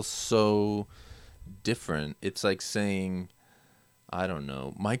feel so different. It's like saying, I don't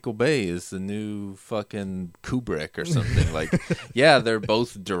know, Michael Bay is the new fucking Kubrick or something. Like, yeah, they're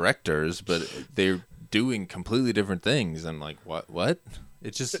both directors, but they're doing completely different things. I'm like, what?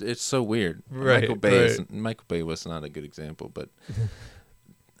 It's so weird. Right, Michael Bay was not a good example, but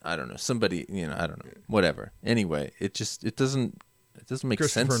I don't know. Somebody, I don't know. Whatever. Anyway, it doesn't make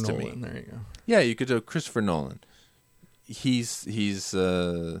sense to me. There you go. Yeah, you could do Christopher Nolan. He's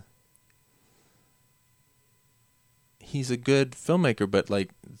a good filmmaker, but like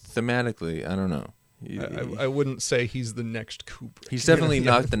thematically, I don't know. I wouldn't say he's the next Kubrick. He's definitely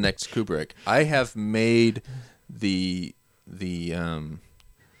not the next Kubrick. I have made the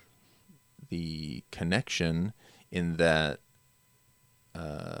connection in that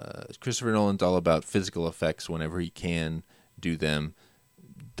Christopher Nolan's all about physical effects whenever he can do them.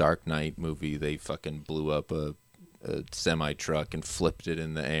 Dark Knight movie, they fucking blew up a semi-truck and flipped it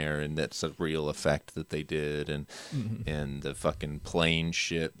in the air, and that's a real effect that they did. And and the fucking plane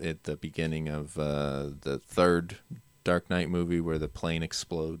shit at the beginning of the third Dark Knight movie where the plane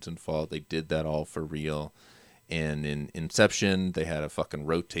explodes and falls, they did that all for real. And in Inception, they had a fucking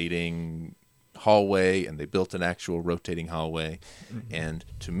rotating hallway, and they built an actual rotating hallway. And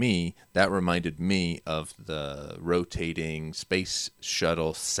to me, that reminded me of the rotating space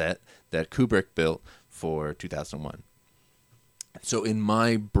shuttle set that Kubrick built for 2001. So in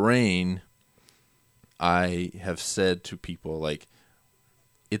my brain, I have said to people, like,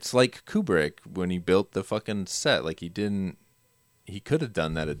 it's like Kubrick when he built the fucking set. Like, he could have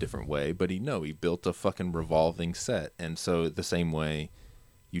done that a different way, but he built a fucking revolving set. And so the same way,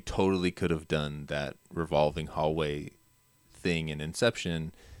 you totally could have done that revolving hallway thing in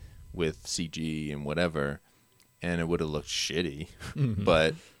Inception with CG and whatever, and it would have looked shitty.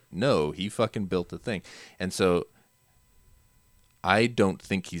 But no, he fucking built the thing. And so I don't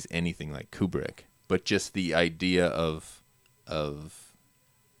think he's anything like Kubrick, but just the idea of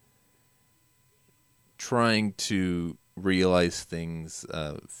trying to realize things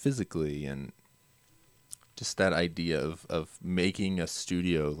physically, and just that idea of making a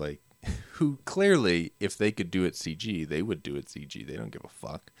studio like who clearly, if they could do it CG, they would do it CG. They don't give a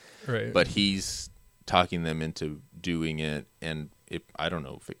fuck. Right. But he's talking them into doing it, and I don't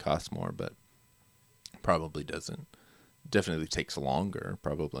know if it costs more, but probably doesn't. definitely takes longer,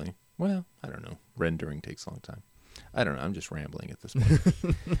 probably. Well, I don't know. Rendering takes a long time. I don't know. I'm just rambling at this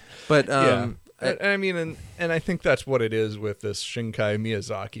point. But I mean, and I think that's what it is with this Shinkai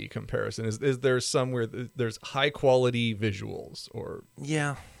Miyazaki comparison. Is there's some where there's high quality visuals, or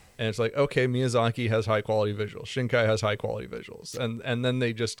yeah, and it's like, okay, Miyazaki has high quality visuals, Shinkai has high quality visuals, and then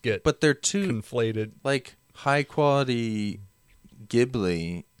they just get they're too conflated. Like high quality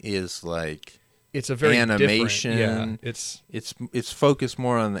Ghibli is like it's a very animation. Yeah, it's focused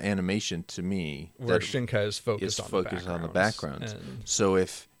more on the animation to me. Where Shinkai is focused on the backgrounds. So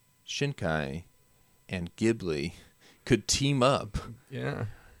if Shinkai and Ghibli could team up, yeah,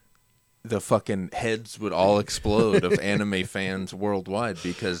 the fucking heads would all explode of anime fans worldwide,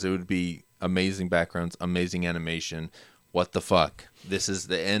 because it would be amazing backgrounds, amazing animation. What the fuck? This is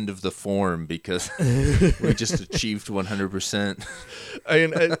the end of the form because we just achieved 100%. I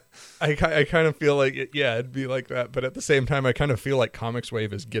mean, I kind of feel like it'd be like that, but at the same time, I kind of feel like Comics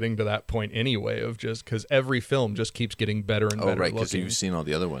Wave is getting to that point anyway, of just because every film just keeps getting better and better. Oh, right, because you've seen all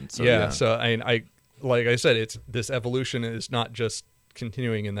the other ones. So, yeah, so I like I said, it's this evolution is not just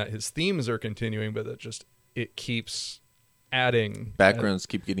continuing in that his themes are continuing, but it keeps adding. Backgrounds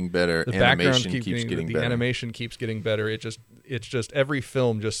keep getting better. The animation keeps getting better. The animation keeps getting better. It's just every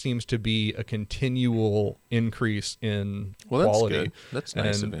film just seems to be a continual increase in quality. That's good.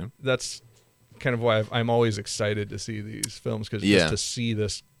 That's nice of him. That's kind of why I'm always excited to see these films, because just to see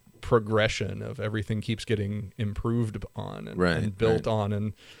this progression of everything keeps getting improved on and built on,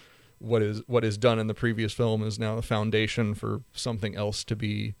 and what is done in the previous film is now the foundation for something else to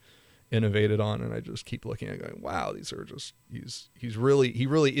be innovated on. And I just keep looking at it going, wow, these are just he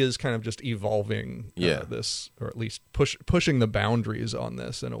really is kind of just evolving this, or at least pushing the boundaries on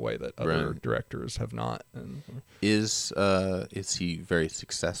this in a way that other directors have not. And is he very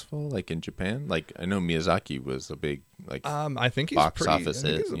successful, like in Japan? Like I know Miyazaki was a big I think he's box office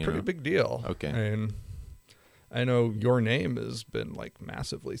hit. He's a pretty big deal. Okay. And I know Your Name has been like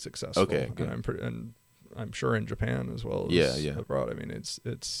massively successful. Okay, good. And I'm sure in Japan as well as abroad. I mean,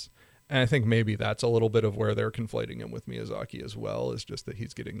 it's and I think maybe that's a little bit of where they're conflating him with Miyazaki as well, is just that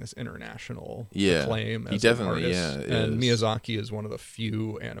he's getting this international acclaim as an artist. And Miyazaki is one of the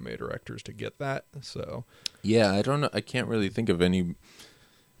few anime directors to get that. So I don't know. I can't really think of anybody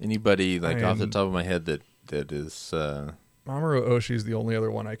off the top of my head that is. Mamoru Oshii is the only other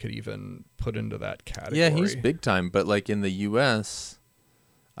one I could even put into that category. Yeah, he's big time, but like in the U.S.,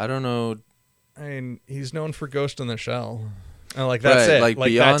 I don't know. I mean, he's known for Ghost in the Shell. And that's it. Like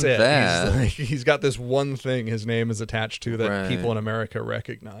beyond that's it. that, he's got this one thing his name is attached to that people in America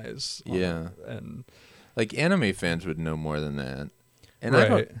recognize. And like anime fans would know more than that. And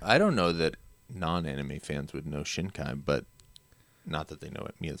I don't know that non-anime fans would know Shinkai, but not that they know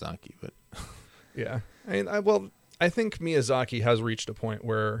it Miyazaki. But yeah, I mean, I think Miyazaki has reached a point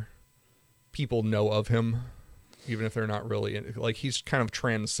where people know of him, even if they're not really like he's kind of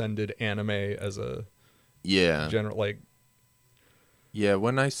transcended anime as a general like. Yeah,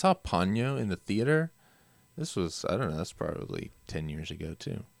 when I saw Ponyo in the theater, this was, I don't know, that's probably 10 years ago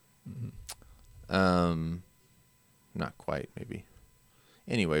too. Mm-hmm. Not quite, maybe.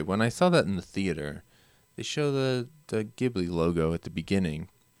 Anyway, when I saw that in the theater, they show the Ghibli logo at the beginning,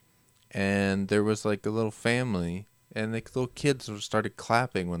 and there was like a little family, and the little kids started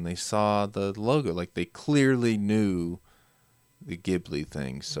clapping when they saw the logo. Like they clearly knew the Ghibli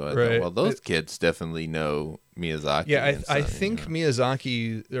thing. So I thought, well, those kids definitely know Miyazaki. Yeah, I think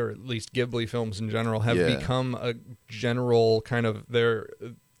Miyazaki, or at least Ghibli films in general, have become a general they're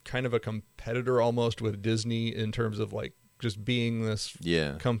kind of a competitor almost with Disney in terms of like just being this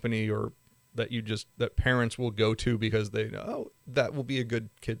company or that parents will go to because they know that will be a good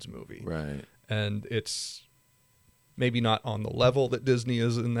kids movie. Right. And it's maybe not on the level that Disney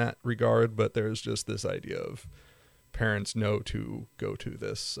is in that regard, but there's just this idea of parents know to go to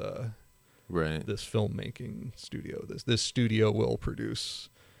this this filmmaking studio. This studio will produce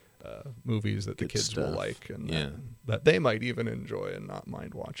movies that the kids will like and that they might even enjoy and not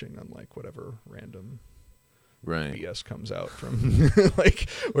mind watching, unlike whatever random BS comes out from like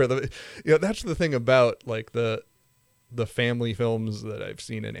where that's the thing about like the family films that I've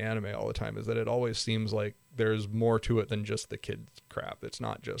seen in anime all the time, is that it always seems like there's more to it than just the kids crap. It's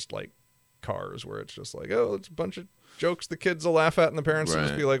not just like Cars, where it's just like, oh, it's a bunch of jokes the kids will laugh at and the parents will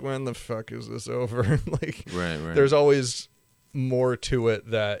just be like, when the fuck is this over? Like there's always more to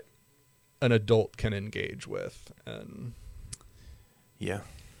it that an adult can engage with. And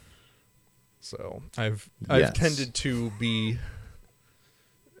so I've tended to be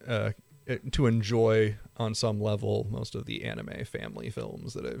to enjoy on some level most of the anime family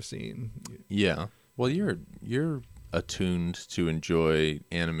films that I've seen. Yeah. Well, you're attuned to enjoy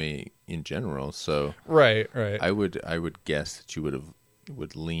anime in general. So right. I would guess that you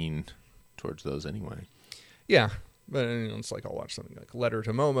would lean towards those anyway. Yeah, but it's like I'll watch something like Letter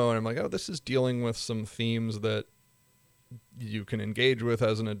to Momo, and I'm like, oh, this is dealing with some themes that you can engage with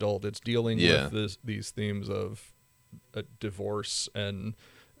as an adult. It's dealing with these themes of a divorce, and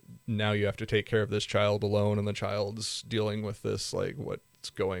now you have to take care of this child alone, and the child's dealing with this, like, what's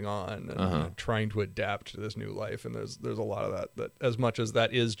going on, and trying to adapt to this new life. And there's a lot of that as much as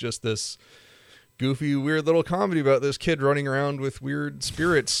that is just this goofy, weird little comedy about this kid running around with weird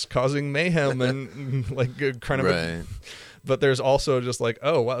spirits causing mayhem and like kind of right. But there's also just like,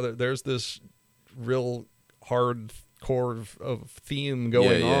 oh wow, there's this real hard core of theme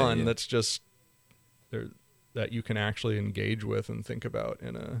going on that's just there that you can actually engage with and think about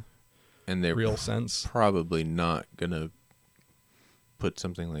in a real sense. Probably not gonna put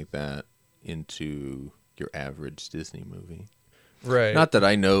something like that into your average Disney movie, right? Not that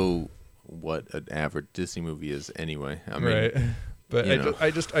I know what an average Disney movie is anyway. I mean, right. But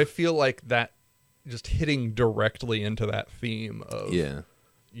I feel like that just hitting directly into that theme of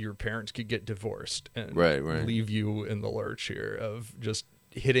your parents could get divorced and leave you in the lurch here, of just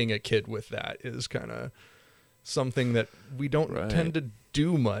hitting a kid with that is kind of something that we don't tend to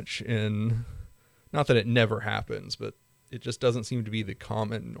do much in. Not that it never happens, but it just doesn't seem to be the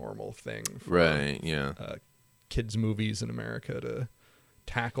common normal thing for kids movies in America to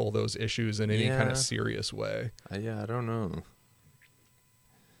tackle those issues in any kind of serious way. I don't know.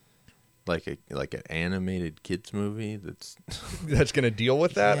 Like an animated kids movie that's going to deal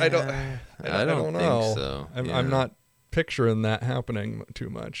with that. Yeah, I don't know. Think so. I'm not picturing that happening too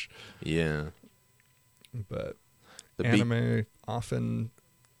much. Yeah, but the anime often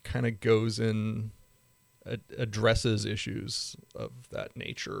kind of goes in, addresses issues of that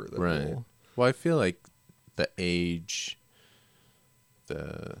nature. That well, I feel like the age.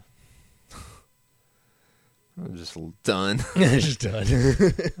 I'm just done. Just done.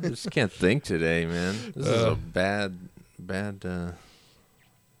 I just can't think today, man. This is a bad.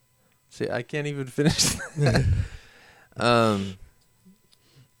 See, I can't even finish that. Oh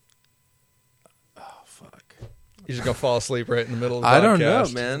fuck! You're just gonna fall asleep right in the middle of the podcast. I don't know,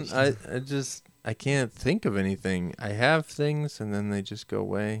 man. I can't think of anything. I have things, and then they just go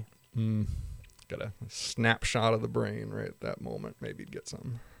away. Got a snapshot of the brain right at that moment. Maybe you'd get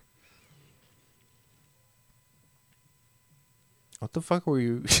something. What the fuck were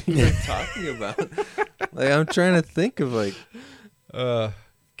you even talking about? Like, I'm trying to think of like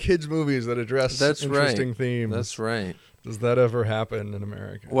kids movies that address interesting themes. That's right. Does that ever happen in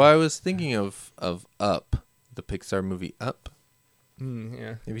America? Well, I was thinking of Up, the Pixar movie Up.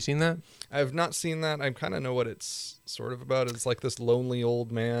 Yeah. Have you seen that? I have not seen that. I kind of know what it's sort of about. It's like this lonely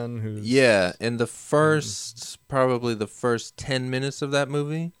old man who's... Yeah, and probably the first 10 minutes of that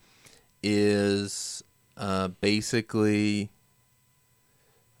movie is basically...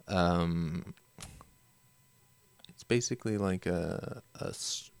 it's basically like a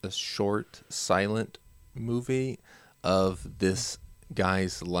short, silent movie of this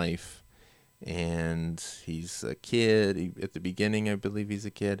guy's life. And he's a kid. At the beginning, I believe he's a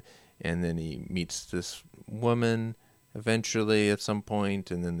kid. And then he meets this woman eventually at some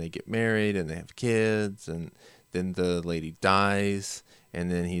point. And then they get married and they have kids. And then the lady dies. And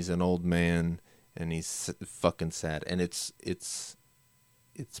then he's an old man. And he's fucking sad. And it's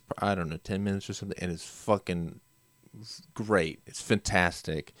I don't know, 10 minutes or something. And it's fucking great. It's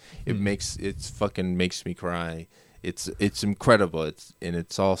fantastic. It fucking makes me cry. It's incredible.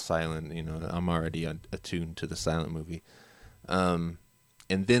 It's all silent. You know, I'm already attuned to the silent movie. And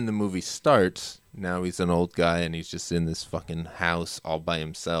then the movie starts. Now he's an old guy and he's just in this fucking house all by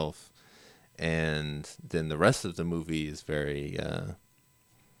himself. And then the rest of the movie is very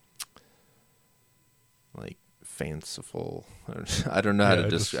like fanciful. I don't know how to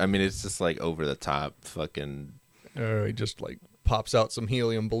describe. I mean, it's just like over the top fucking. He just like pops out some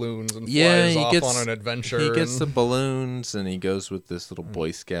helium balloons and flies off on an adventure. He gets the balloons and he goes with this little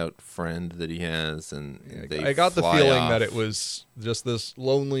Boy Scout friend that he has, and I got the feeling that it was just this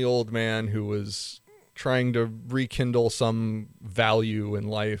lonely old man who was trying to rekindle some value in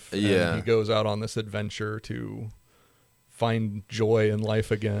life. And he goes out on this adventure to find joy in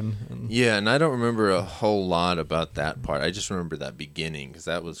life again. And I don't remember a whole lot about that part. I just remember that beginning because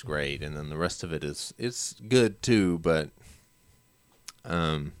that was great, and then the rest of it it's good too, but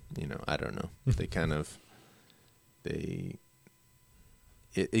you know, I don't know. They kind of it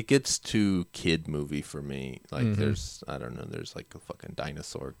gets too kid movie for me. Like there's like fucking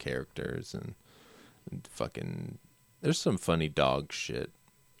dinosaur characters and fucking there's some funny dog shit,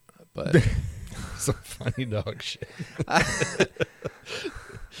 but Some funny dog shit.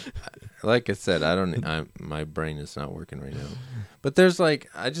 Like I said, my brain is not working right now. But there's like,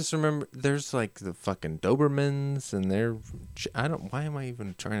 I just remember there's like the fucking Dobermans, and why am I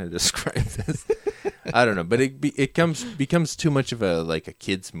even trying to describe this? I don't know, but it becomes too much of a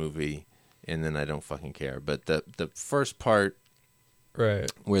kid's movie, and then I don't fucking care. But the first part,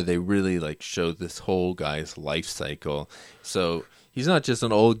 right, where they really like show this whole guy's life cycle. So he's not just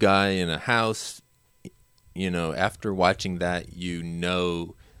an old guy in a house. After watching that,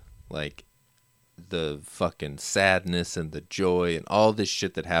 like the fucking sadness and the joy and all this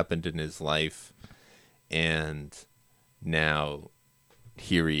shit that happened in his life, and now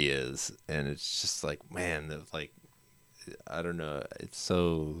here he is, and it's just like, man, I don't know, it's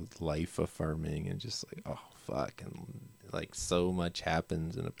so life affirming, and just like, oh fuck, and like so much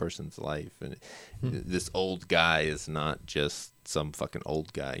happens in a person's life, and this old guy is not just some fucking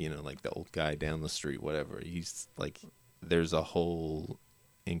old guy, like the old guy down the street, whatever. He's like, there's a whole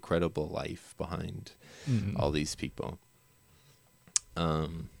incredible life behind all these people.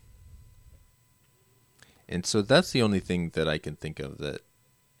 And so that's the only thing that I can think of that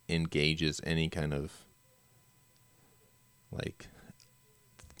engages any kind of like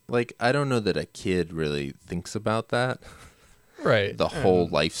I don't know that a kid really thinks about that. Right. The whole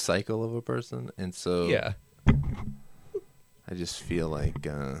life cycle of a person. And so yeah, I just feel like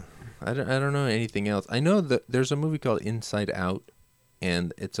I don't know anything else. I know that there's a movie called Inside Out,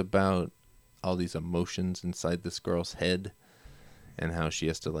 and it's about all these emotions inside this girl's head and how she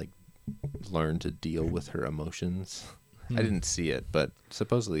has to like learn to deal with her emotions. I didn't see it, but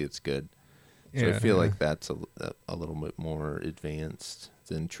supposedly it's good. So I feel like that's a little bit more advanced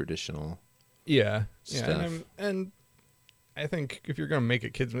than traditional. Yeah. Stuff. And I think if you're going to make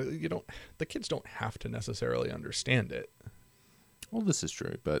it kids, the kids don't have to necessarily understand it. Well, this is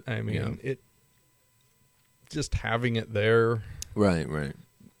true, but I mean, it just having it there. Right.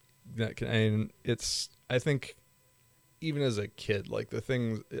 I think even as a kid, like the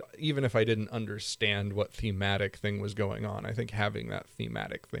things, even if I didn't understand what thematic thing was going on, I think having that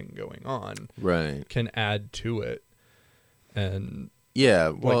thematic thing going on can add to it. And yeah,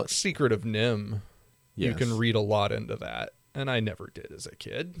 well, like Secret of NIMH, you can read a lot into that. And I never did as a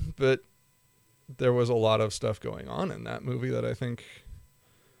kid, but there was a lot of stuff going on in that movie that I think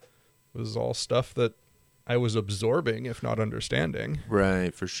was all stuff that I was absorbing, if not understanding.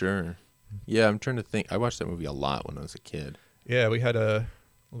 Right, for sure. Yeah, I'm trying to think. I watched that movie a lot when I was a kid. Yeah, we had the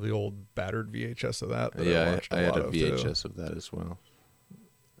old battered VHS of that. I had a VHS of that as well.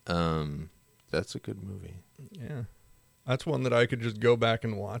 That's a good movie. Yeah. That's one that I could just go back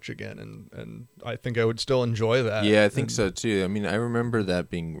and watch again, and I think I would still enjoy that. Yeah, I think so too. I mean, I remember that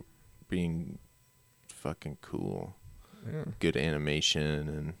being fucking cool. Yeah. Good animation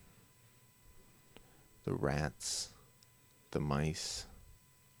and the rats, the mice,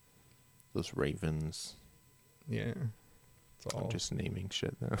 those ravens. Yeah. It's all I'm just naming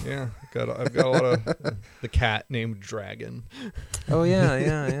shit now. Yeah, I've got a lot of the cat named Dragon. Oh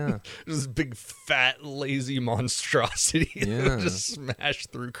yeah. This big fat lazy monstrosity that just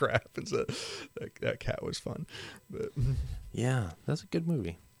smashed through crap, and so that cat was fun. But yeah, that's a good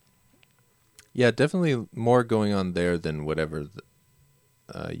movie. Yeah, definitely more going on there than whatever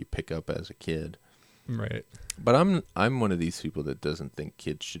you pick up as a kid. Right. But I'm one of these people that doesn't think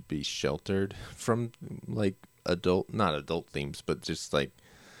kids should be sheltered from like not adult themes, but just like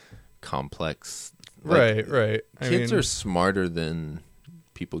complex. Like, right. Kids are smarter than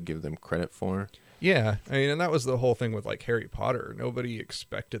people give them credit for. Yeah, I mean, and that was the whole thing with like Harry Potter. Nobody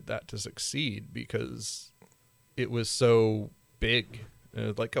expected that to succeed because it was so big.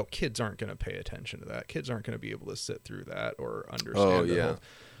 Like, oh, kids aren't going to pay attention to that. Kids aren't going to be able to sit through that or understand. Oh, yeah.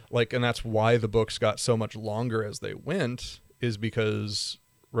 Like, and that's why the books got so much longer as they went, is because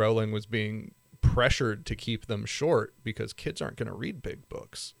Rowling was being pressured to keep them short because kids aren't going to read big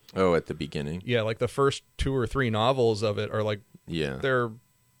books. Oh, at the beginning. Yeah, like the first 2 or 3 novels of it are like, they're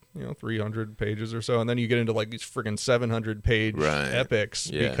 300 pages or so, and then you get into like these friggin' 700-page epics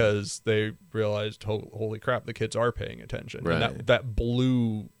because they realized, holy crap, the kids are paying attention. Right. And that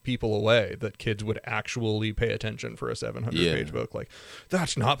blew people away, that kids would actually pay attention for a 700-page book. Like,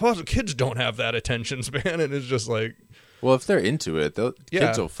 that's not possible. Kids don't have that attention span, and it's just like... Well, if they're into it,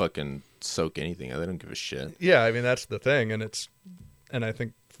 kids will fucking soak anything. They don't give a shit. Yeah, I mean, that's the thing, and I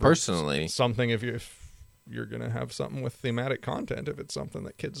think... Personally... Something, if you're going to have something with thematic content, if it's something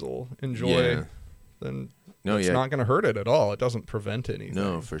that kids will enjoy, then it's not going to hurt it at all. It doesn't prevent anything.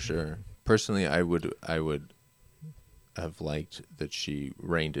 No, for sure. Personally, I would have liked that she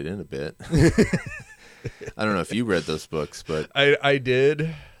reined it in a bit. I don't know if you read those books, but I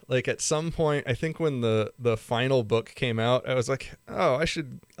did. like at some point, I think when the final book came out, I was like, oh, I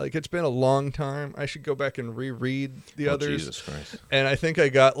should, like, it's been a long time. I should go back and reread the others. Jesus Christ. And I think I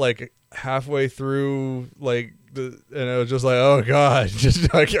got like halfway through, like, and I was just like, oh God,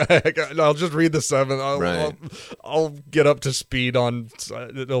 just like, I'll just read the 7th. I'll get up to speed on,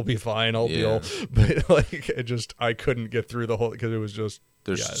 it'll be fine. I'll be all, but like, I couldn't get through the whole, because it was just,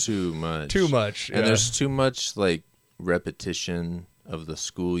 there's too much. And there's too much like repetition of the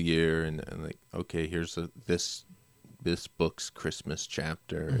school year, and like, okay, here's this book's Christmas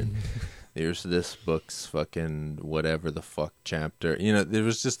chapter, and here's this book's fucking whatever the fuck chapter. You know, there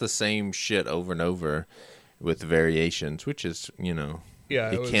was just the same shit over and over with variations, which is, you know,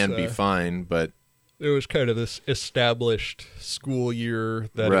 it can be fine, but it was kind of this established school year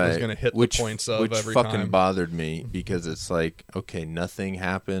that it was going to hit the points of every time. Which fucking bothered me, because it's like, okay, nothing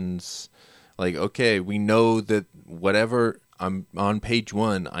happens. Like, okay, we know that whatever, I'm on page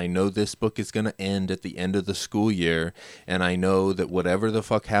 1, I know this book is going to end at the end of the school year, and I know that whatever the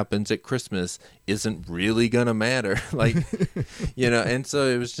fuck happens at Christmas isn't really going to matter. Like, you know, and so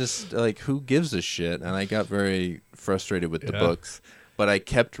it was just like, who gives a shit? And I got very frustrated with the books, but I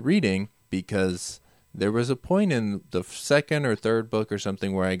kept reading because there was a point in the 2nd or 3rd book or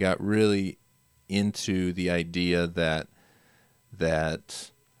something where I got really into the idea that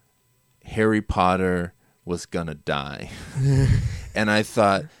Harry Potter was gonna die. And I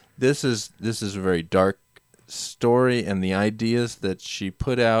thought, this is a very dark story, and the ideas that she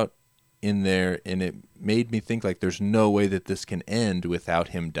put out in there, and it made me think like there's no way that this can end without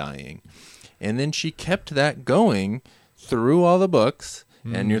him dying. And then she kept that going through all the books,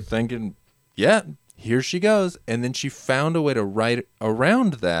 and you're thinking, yeah, here she goes. And then she found a way to write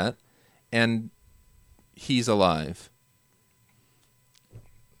around that, and he's alive.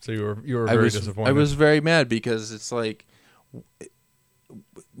 So you were very disappointed. I was very mad, because it's like,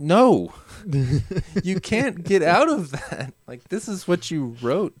 no, you can't get out of that. Like, this is what you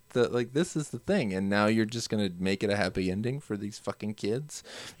wrote. Like, this is the thing, and now you're just gonna make it a happy ending for these fucking kids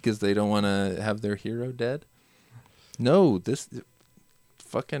because they don't want to have their hero dead. No, this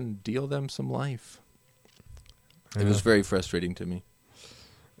fucking deal them some life. It was very frustrating to me.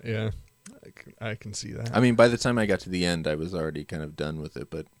 Yeah, I can see that. I mean, by the time I got to the end, I was already kind of done with it,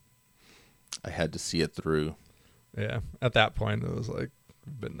 but I had to see it through. Yeah, at that point, it was like,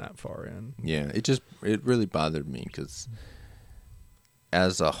 been that far in. Yeah, it really bothered me, because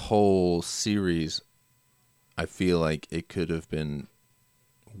as a whole series, I feel like it could have been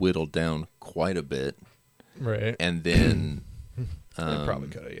whittled down quite a bit. Right. And then... it probably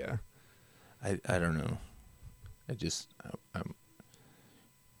could have, yeah. I don't know.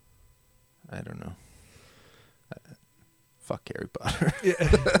 I don't know. Fuck Harry Potter. Yeah,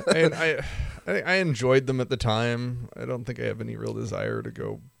 and I enjoyed them at the time. I don't think I have any real desire to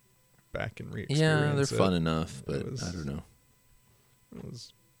go back and re-experience Yeah, they're fun enough, but I don't know. It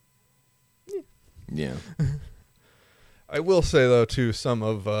was... Yeah. I will say, though, too, some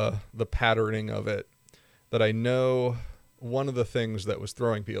of the patterning of it, that I know one of the things that was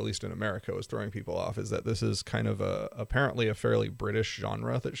throwing people, at least in America, was throwing people off, is that this is kind of apparently a fairly British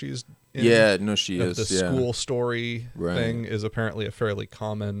genre that she's in. Yeah, no, she is. The school story thing is apparently a fairly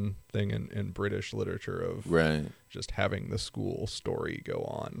common thing in British literature, of just having the school story go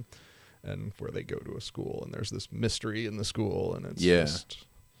on, and where they go to a school and there's this mystery in the school, and it's just...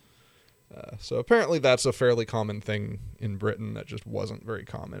 so apparently that's a fairly common thing in Britain that just wasn't very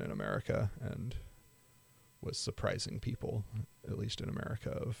common in America, and was surprising people, at least in America,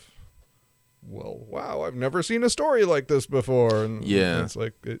 of, well, wow, I've never seen a story like this before. And it's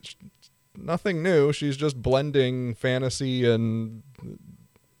like, it's nothing new. She's just blending fantasy and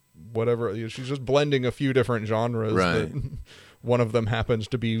whatever. She's just blending a few different genres. Right. One of them happens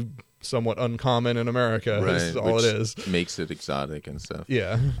to be somewhat uncommon in America. Right. Is all it is. Makes it exotic and stuff.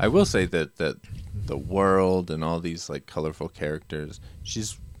 Yeah. I will say that the world and all these like colorful characters,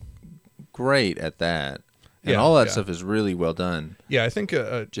 she's great at that. And all that stuff is really well done. Yeah, I think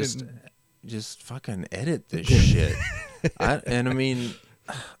just fucking edit this shit. I mean,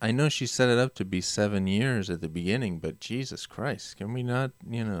 I know she set it up to be 7 years at the beginning, but Jesus Christ, can we not,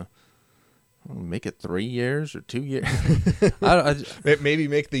 make it 3 years or 2 years? Maybe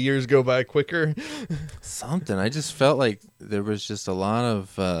make the years go by quicker. Something. I just felt like there was just a lot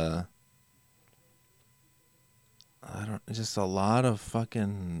of just a lot of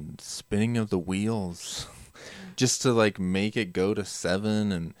fucking spinning of the wheels just to like make it go to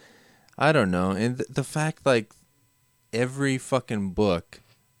 7, and I don't know. And the fact, like, every fucking book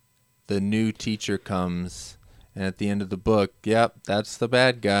the new teacher comes, and at the end of the book, yep, that's the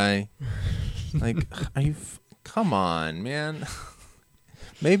bad guy. Like, come on, man.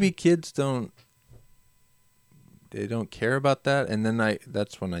 maybe kids don't care about that, and then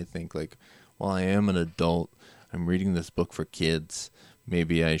that's when I think like, well, I am an adult, I'm reading this book for kids,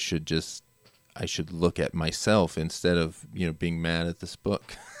 maybe I should look at myself instead of, being mad at this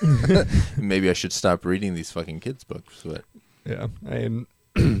book. Maybe I should stop reading these fucking kids books. But yeah,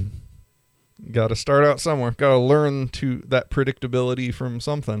 got to start out somewhere. Got to learn that predictability from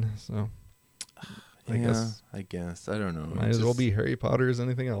something. So I guess I don't know. Might as well be Harry Potter as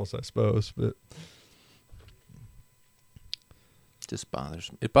anything else, I suppose. But it just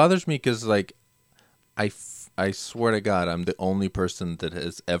bothers me. It bothers me because, like, I swear to God, I'm the only person that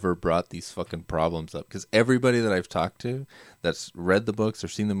has ever brought these fucking problems up. Because everybody that I've talked to that's read the books or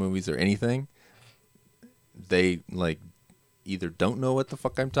seen the movies or anything, they, like, either don't know what the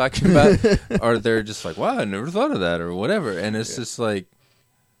fuck I'm talking about or they're just like, wow, I never thought of that or whatever. And it's just like,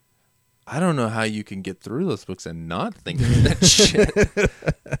 I don't know how you can get through those books and not think of that shit.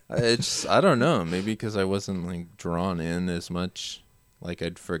 I don't know. Maybe because I wasn't, like, drawn in as much. Like,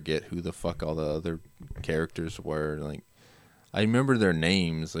 I'd forget who the fuck all the other characters were. Like, I remember their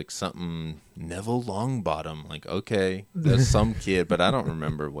names, like something Neville Longbottom. Like, okay, there's some kid, but I don't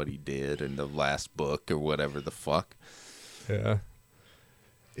remember what he did in the last book or whatever the fuck. Yeah.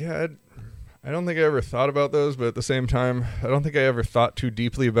 Yeah, I don't think I ever thought about those, but at the same time, I don't think I ever thought too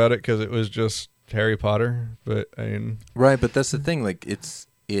deeply about it because it was just Harry Potter. But I mean, right, but that's the thing. Like,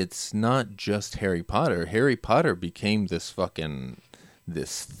 it's not just Harry Potter. Harry Potter became this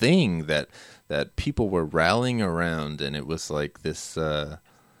thing that people were rallying around, and it was like this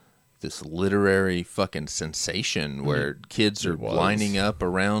literary fucking sensation where kids are lining up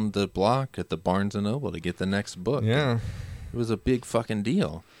around the block at the Barnes and Noble to get the next book. Yeah, it was a big fucking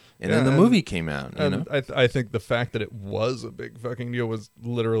deal. And then the movie came out. I think the fact that it was a big fucking deal was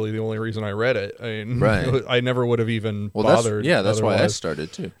literally the only reason I read it. I mean, right. I never would have even bothered. That's why I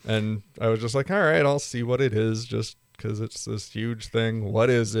started too. And I was just like, all right, I'll see what it is, just because it's this huge thing. What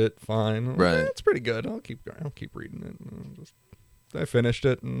is it? Fine. Right. It's pretty good. I'll keep reading it. I finished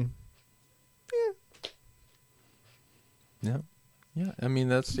it, and yeah. I mean,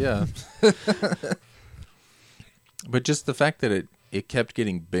 that's But just the fact that it kept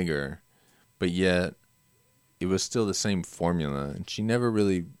getting bigger, but yet it was still the same formula, and she never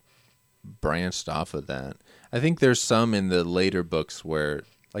really branched off of that. I think there's some in the later books where,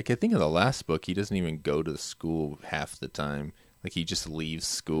 like, I think in the last book, he doesn't even go to school half the time. Like, he just leaves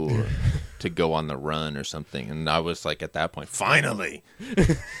school to go on the run or something. And I was like, at that point, finally!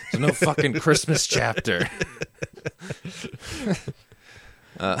 There's no fucking Christmas chapter.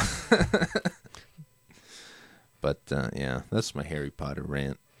 But, yeah, that's my Harry Potter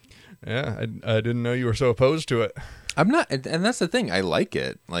rant. Yeah, I didn't know you were so opposed to it. I'm not, and that's the thing. I like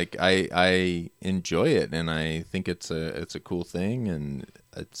it. Like, I enjoy it, and I think it's a cool thing, and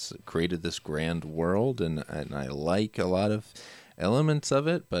it's created this grand world, and I like a lot of elements of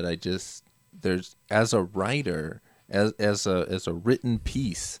it. But there's, as a writer, as a written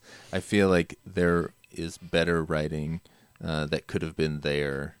piece, I feel like there is better writing that could have been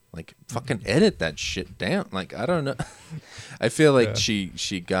there. Like, fucking edit that shit down. Like, I don't know. I feel like she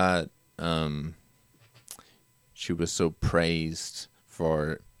got, she was so praised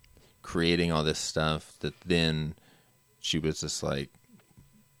for creating all this stuff that then she was just like,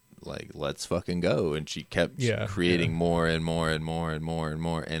 let's fucking go. And she kept creating more and more and more and more and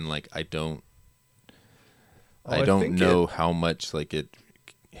more. And, like, I don't know how much, like, it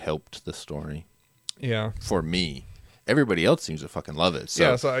helped the story. Yeah. For me. Everybody else seems to fucking love it.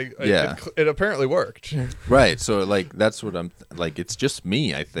 So, it apparently worked. Right. So, like, that's what I'm like. It's just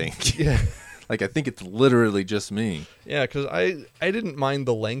me, I think. Yeah. Like, I think it's literally just me. Yeah, because I didn't mind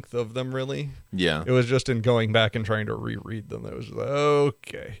the length of them, really. Yeah. It was just in going back and trying to reread them that was like,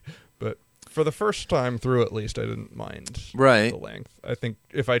 okay. But for the first time through, at least, I didn't mind the length. I think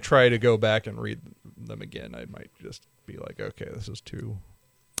if I try to go back and read them again, I might just be like, okay, this is too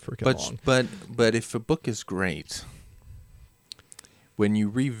freaking long. But if a book is great, when you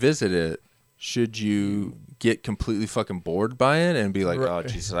revisit it, should you get completely fucking bored by it and be like, oh,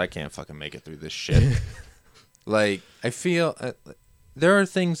 Jesus, I can't fucking make it through this shit? Like, I feel there are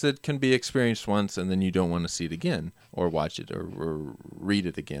things that can be experienced once and then you don't want to see it again or watch it or read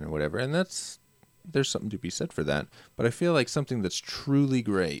it again or whatever. And there's something to be said for that. But I feel like something that's truly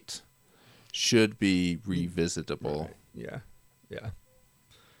great should be revisitable. Right. Yeah. Yeah.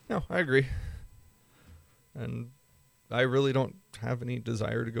 No, I agree. And I really don't have any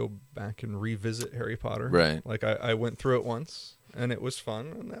desire to go back and revisit Harry Potter. Right. Like, I went through it once, and it was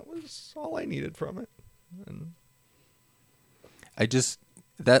fun, and that was all I needed from it. And I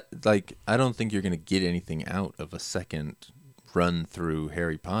don't think you're going to get anything out of a second run through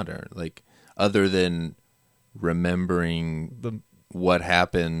Harry Potter, like other than remembering what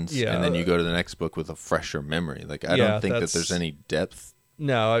happens, and then you go to the next book with a fresher memory. Like I don't think that there's any depth.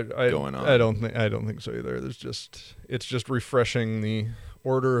 No, going on. I don't think so either. It's just refreshing the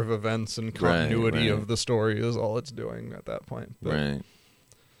order of events and continuity of the story is all it's doing at that point. But, right.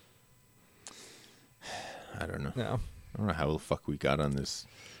 I don't know. Yeah. I don't know how the fuck we got on this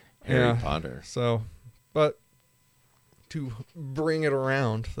Harry Potter. So, but to bring it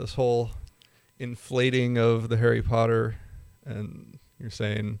around, this whole inflating of the Harry Potter, and you're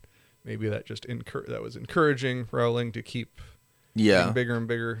saying maybe that just that was encouraging Rowling to keep getting bigger and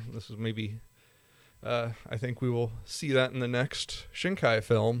bigger. This is maybe, I think we will see that in the next Shinkai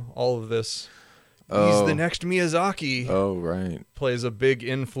film. All of this. He's the next Miyazaki. Oh, right. Plays a big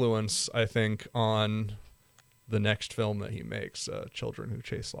influence, I think, on the next film that he makes, Children Who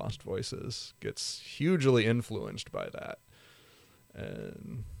Chase Lost Voices, gets hugely influenced by that,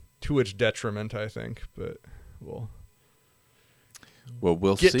 and to its detriment, I think. But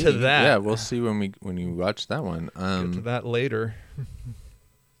we'll get see. To that. Yeah, we'll see when you watch that one. Get to that later.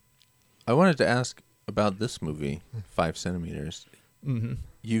 I wanted to ask about this movie, 5 centimeters. Mm-hmm.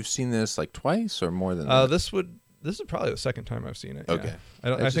 You've seen this like twice or more than that? This is probably the second time I've seen it. Okay,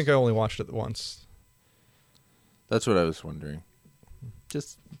 yeah. I think I only watched it once. That's what I was wondering.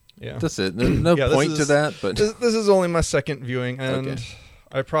 That's it. There's no point to that, but this is only my second viewing, and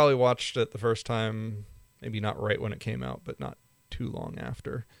I probably watched it the first time, maybe not right when it came out, but not too long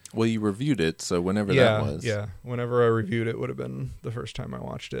after. Well, you reviewed it, so whenever that was. Yeah, whenever I reviewed it would have been the first time I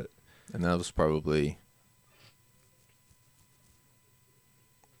watched it. And that was probably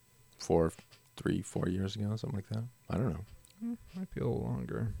 4 years ago, something like that. I don't know. Might be a little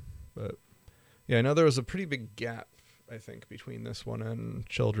longer, but yeah, I know there was a pretty big gap, I think, between this one and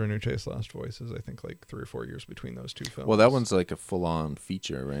Children Who Chase Lost Voices. I think like 3 or 4 years between those two films. Well, that one's like a full-on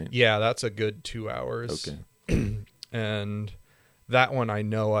feature, right? Yeah, that's a good 2 hours. Okay. And that one I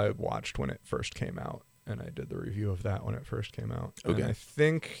know I watched when it first came out, and I did the review of that when it first came out. Okay. And I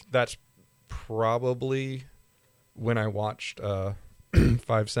think that's probably when I watched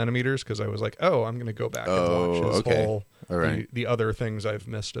 5 centimeters, because I was like, oh, I'm going to go back and watch his whole, all right. the other things I've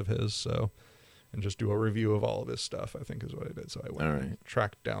missed of his, and just do a review of all of his stuff, I think is what I did. So I went and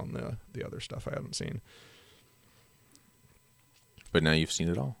tracked down the other stuff I haven't seen. But now you've seen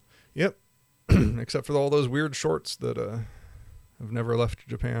it all. Yep. Except for all those weird shorts that have never left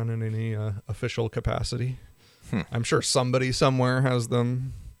Japan in any official capacity. I'm sure somebody somewhere has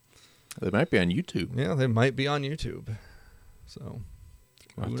them. They might be on YouTube. Yeah, they might be on YouTube. So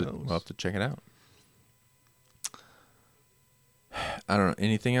we'll have to check it out. I don't know.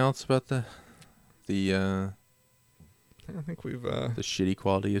 Anything else about the I think we've the shitty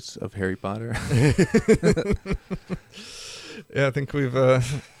qualities of Harry Potter? Yeah, I think we've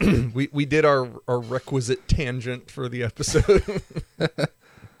we did our requisite tangent for the episode.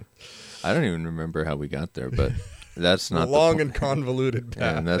 I don't even remember how we got there, but that's not long and convoluted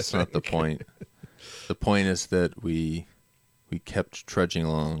path. And that's not the point. The point is that we kept trudging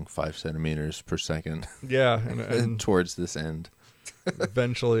along 5 centimeters per second. Yeah, and towards this end.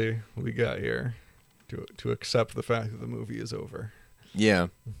 Eventually, we got here to accept the fact that the movie is over. Yeah.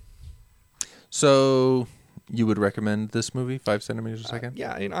 So you would recommend this movie, 5 centimeters a second?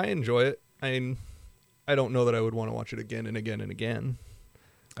 Yeah, I enjoy it. I don't know that I would want to watch it again and again and again.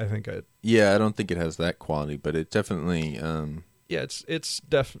 I think I don't think it has that quality, but it definitely. Yeah, it's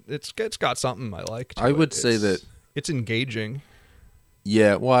got something I like. I would say that it's engaging.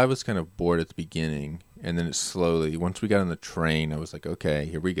 Yeah, well, I was kind of bored at the beginning, and then it slowly. Once we got on the train, I was like, okay,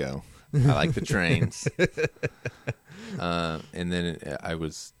 here we go. I like the trains. And then I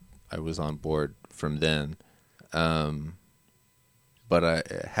was on board from then. But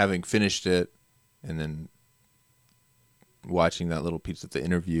having finished it, and then watching that little piece of the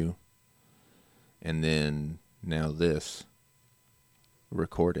interview, and then now this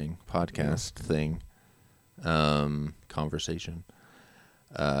recording podcast thing, conversation.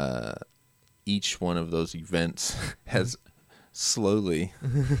 Each one of those events has slowly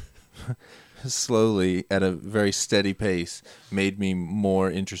at a very steady pace made me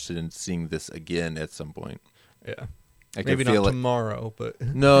more interested in seeing this again at some point. Yeah. Maybe not tomorrow, but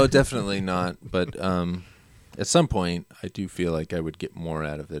no, definitely not. But at some point, I do feel like I would get more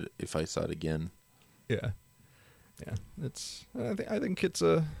out of it if I saw it again. Yeah. I think it's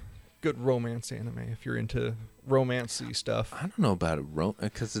a good romance anime if you're into romancy stuff. I don't know about it,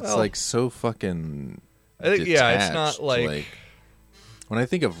 because it's like so fucking. I think detached. it's not like when I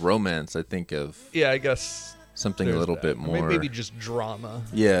think of romance, I think of I guess something There's a little that. bit more. Maybe just drama.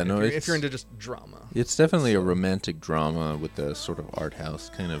 Yeah, if you're into just drama. It's definitely a romantic drama with a sort of art house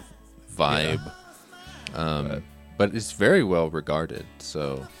kind of vibe. Yeah. But it's very well regarded.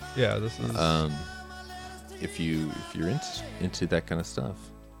 So Yeah, this is. if you're into that kind of stuff,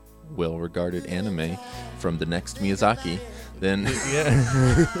 well regarded anime from the next Miyazaki, then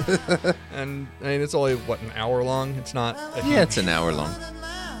Yeah. And I mean, it's only an hour long. It's not. it's an hour long.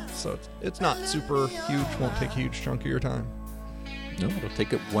 So it's not super huge. Won't take a huge chunk of your time. No, it'll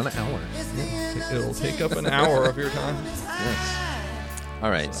take up 1 hour. Yeah, it'll take up an hour of your time. Yes.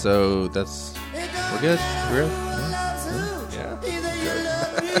 All right, so we're good. We're good. Yeah.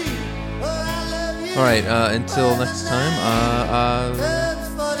 All right. Until next time.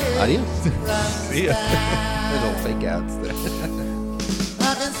 Adios. See ya. Little fake outs there.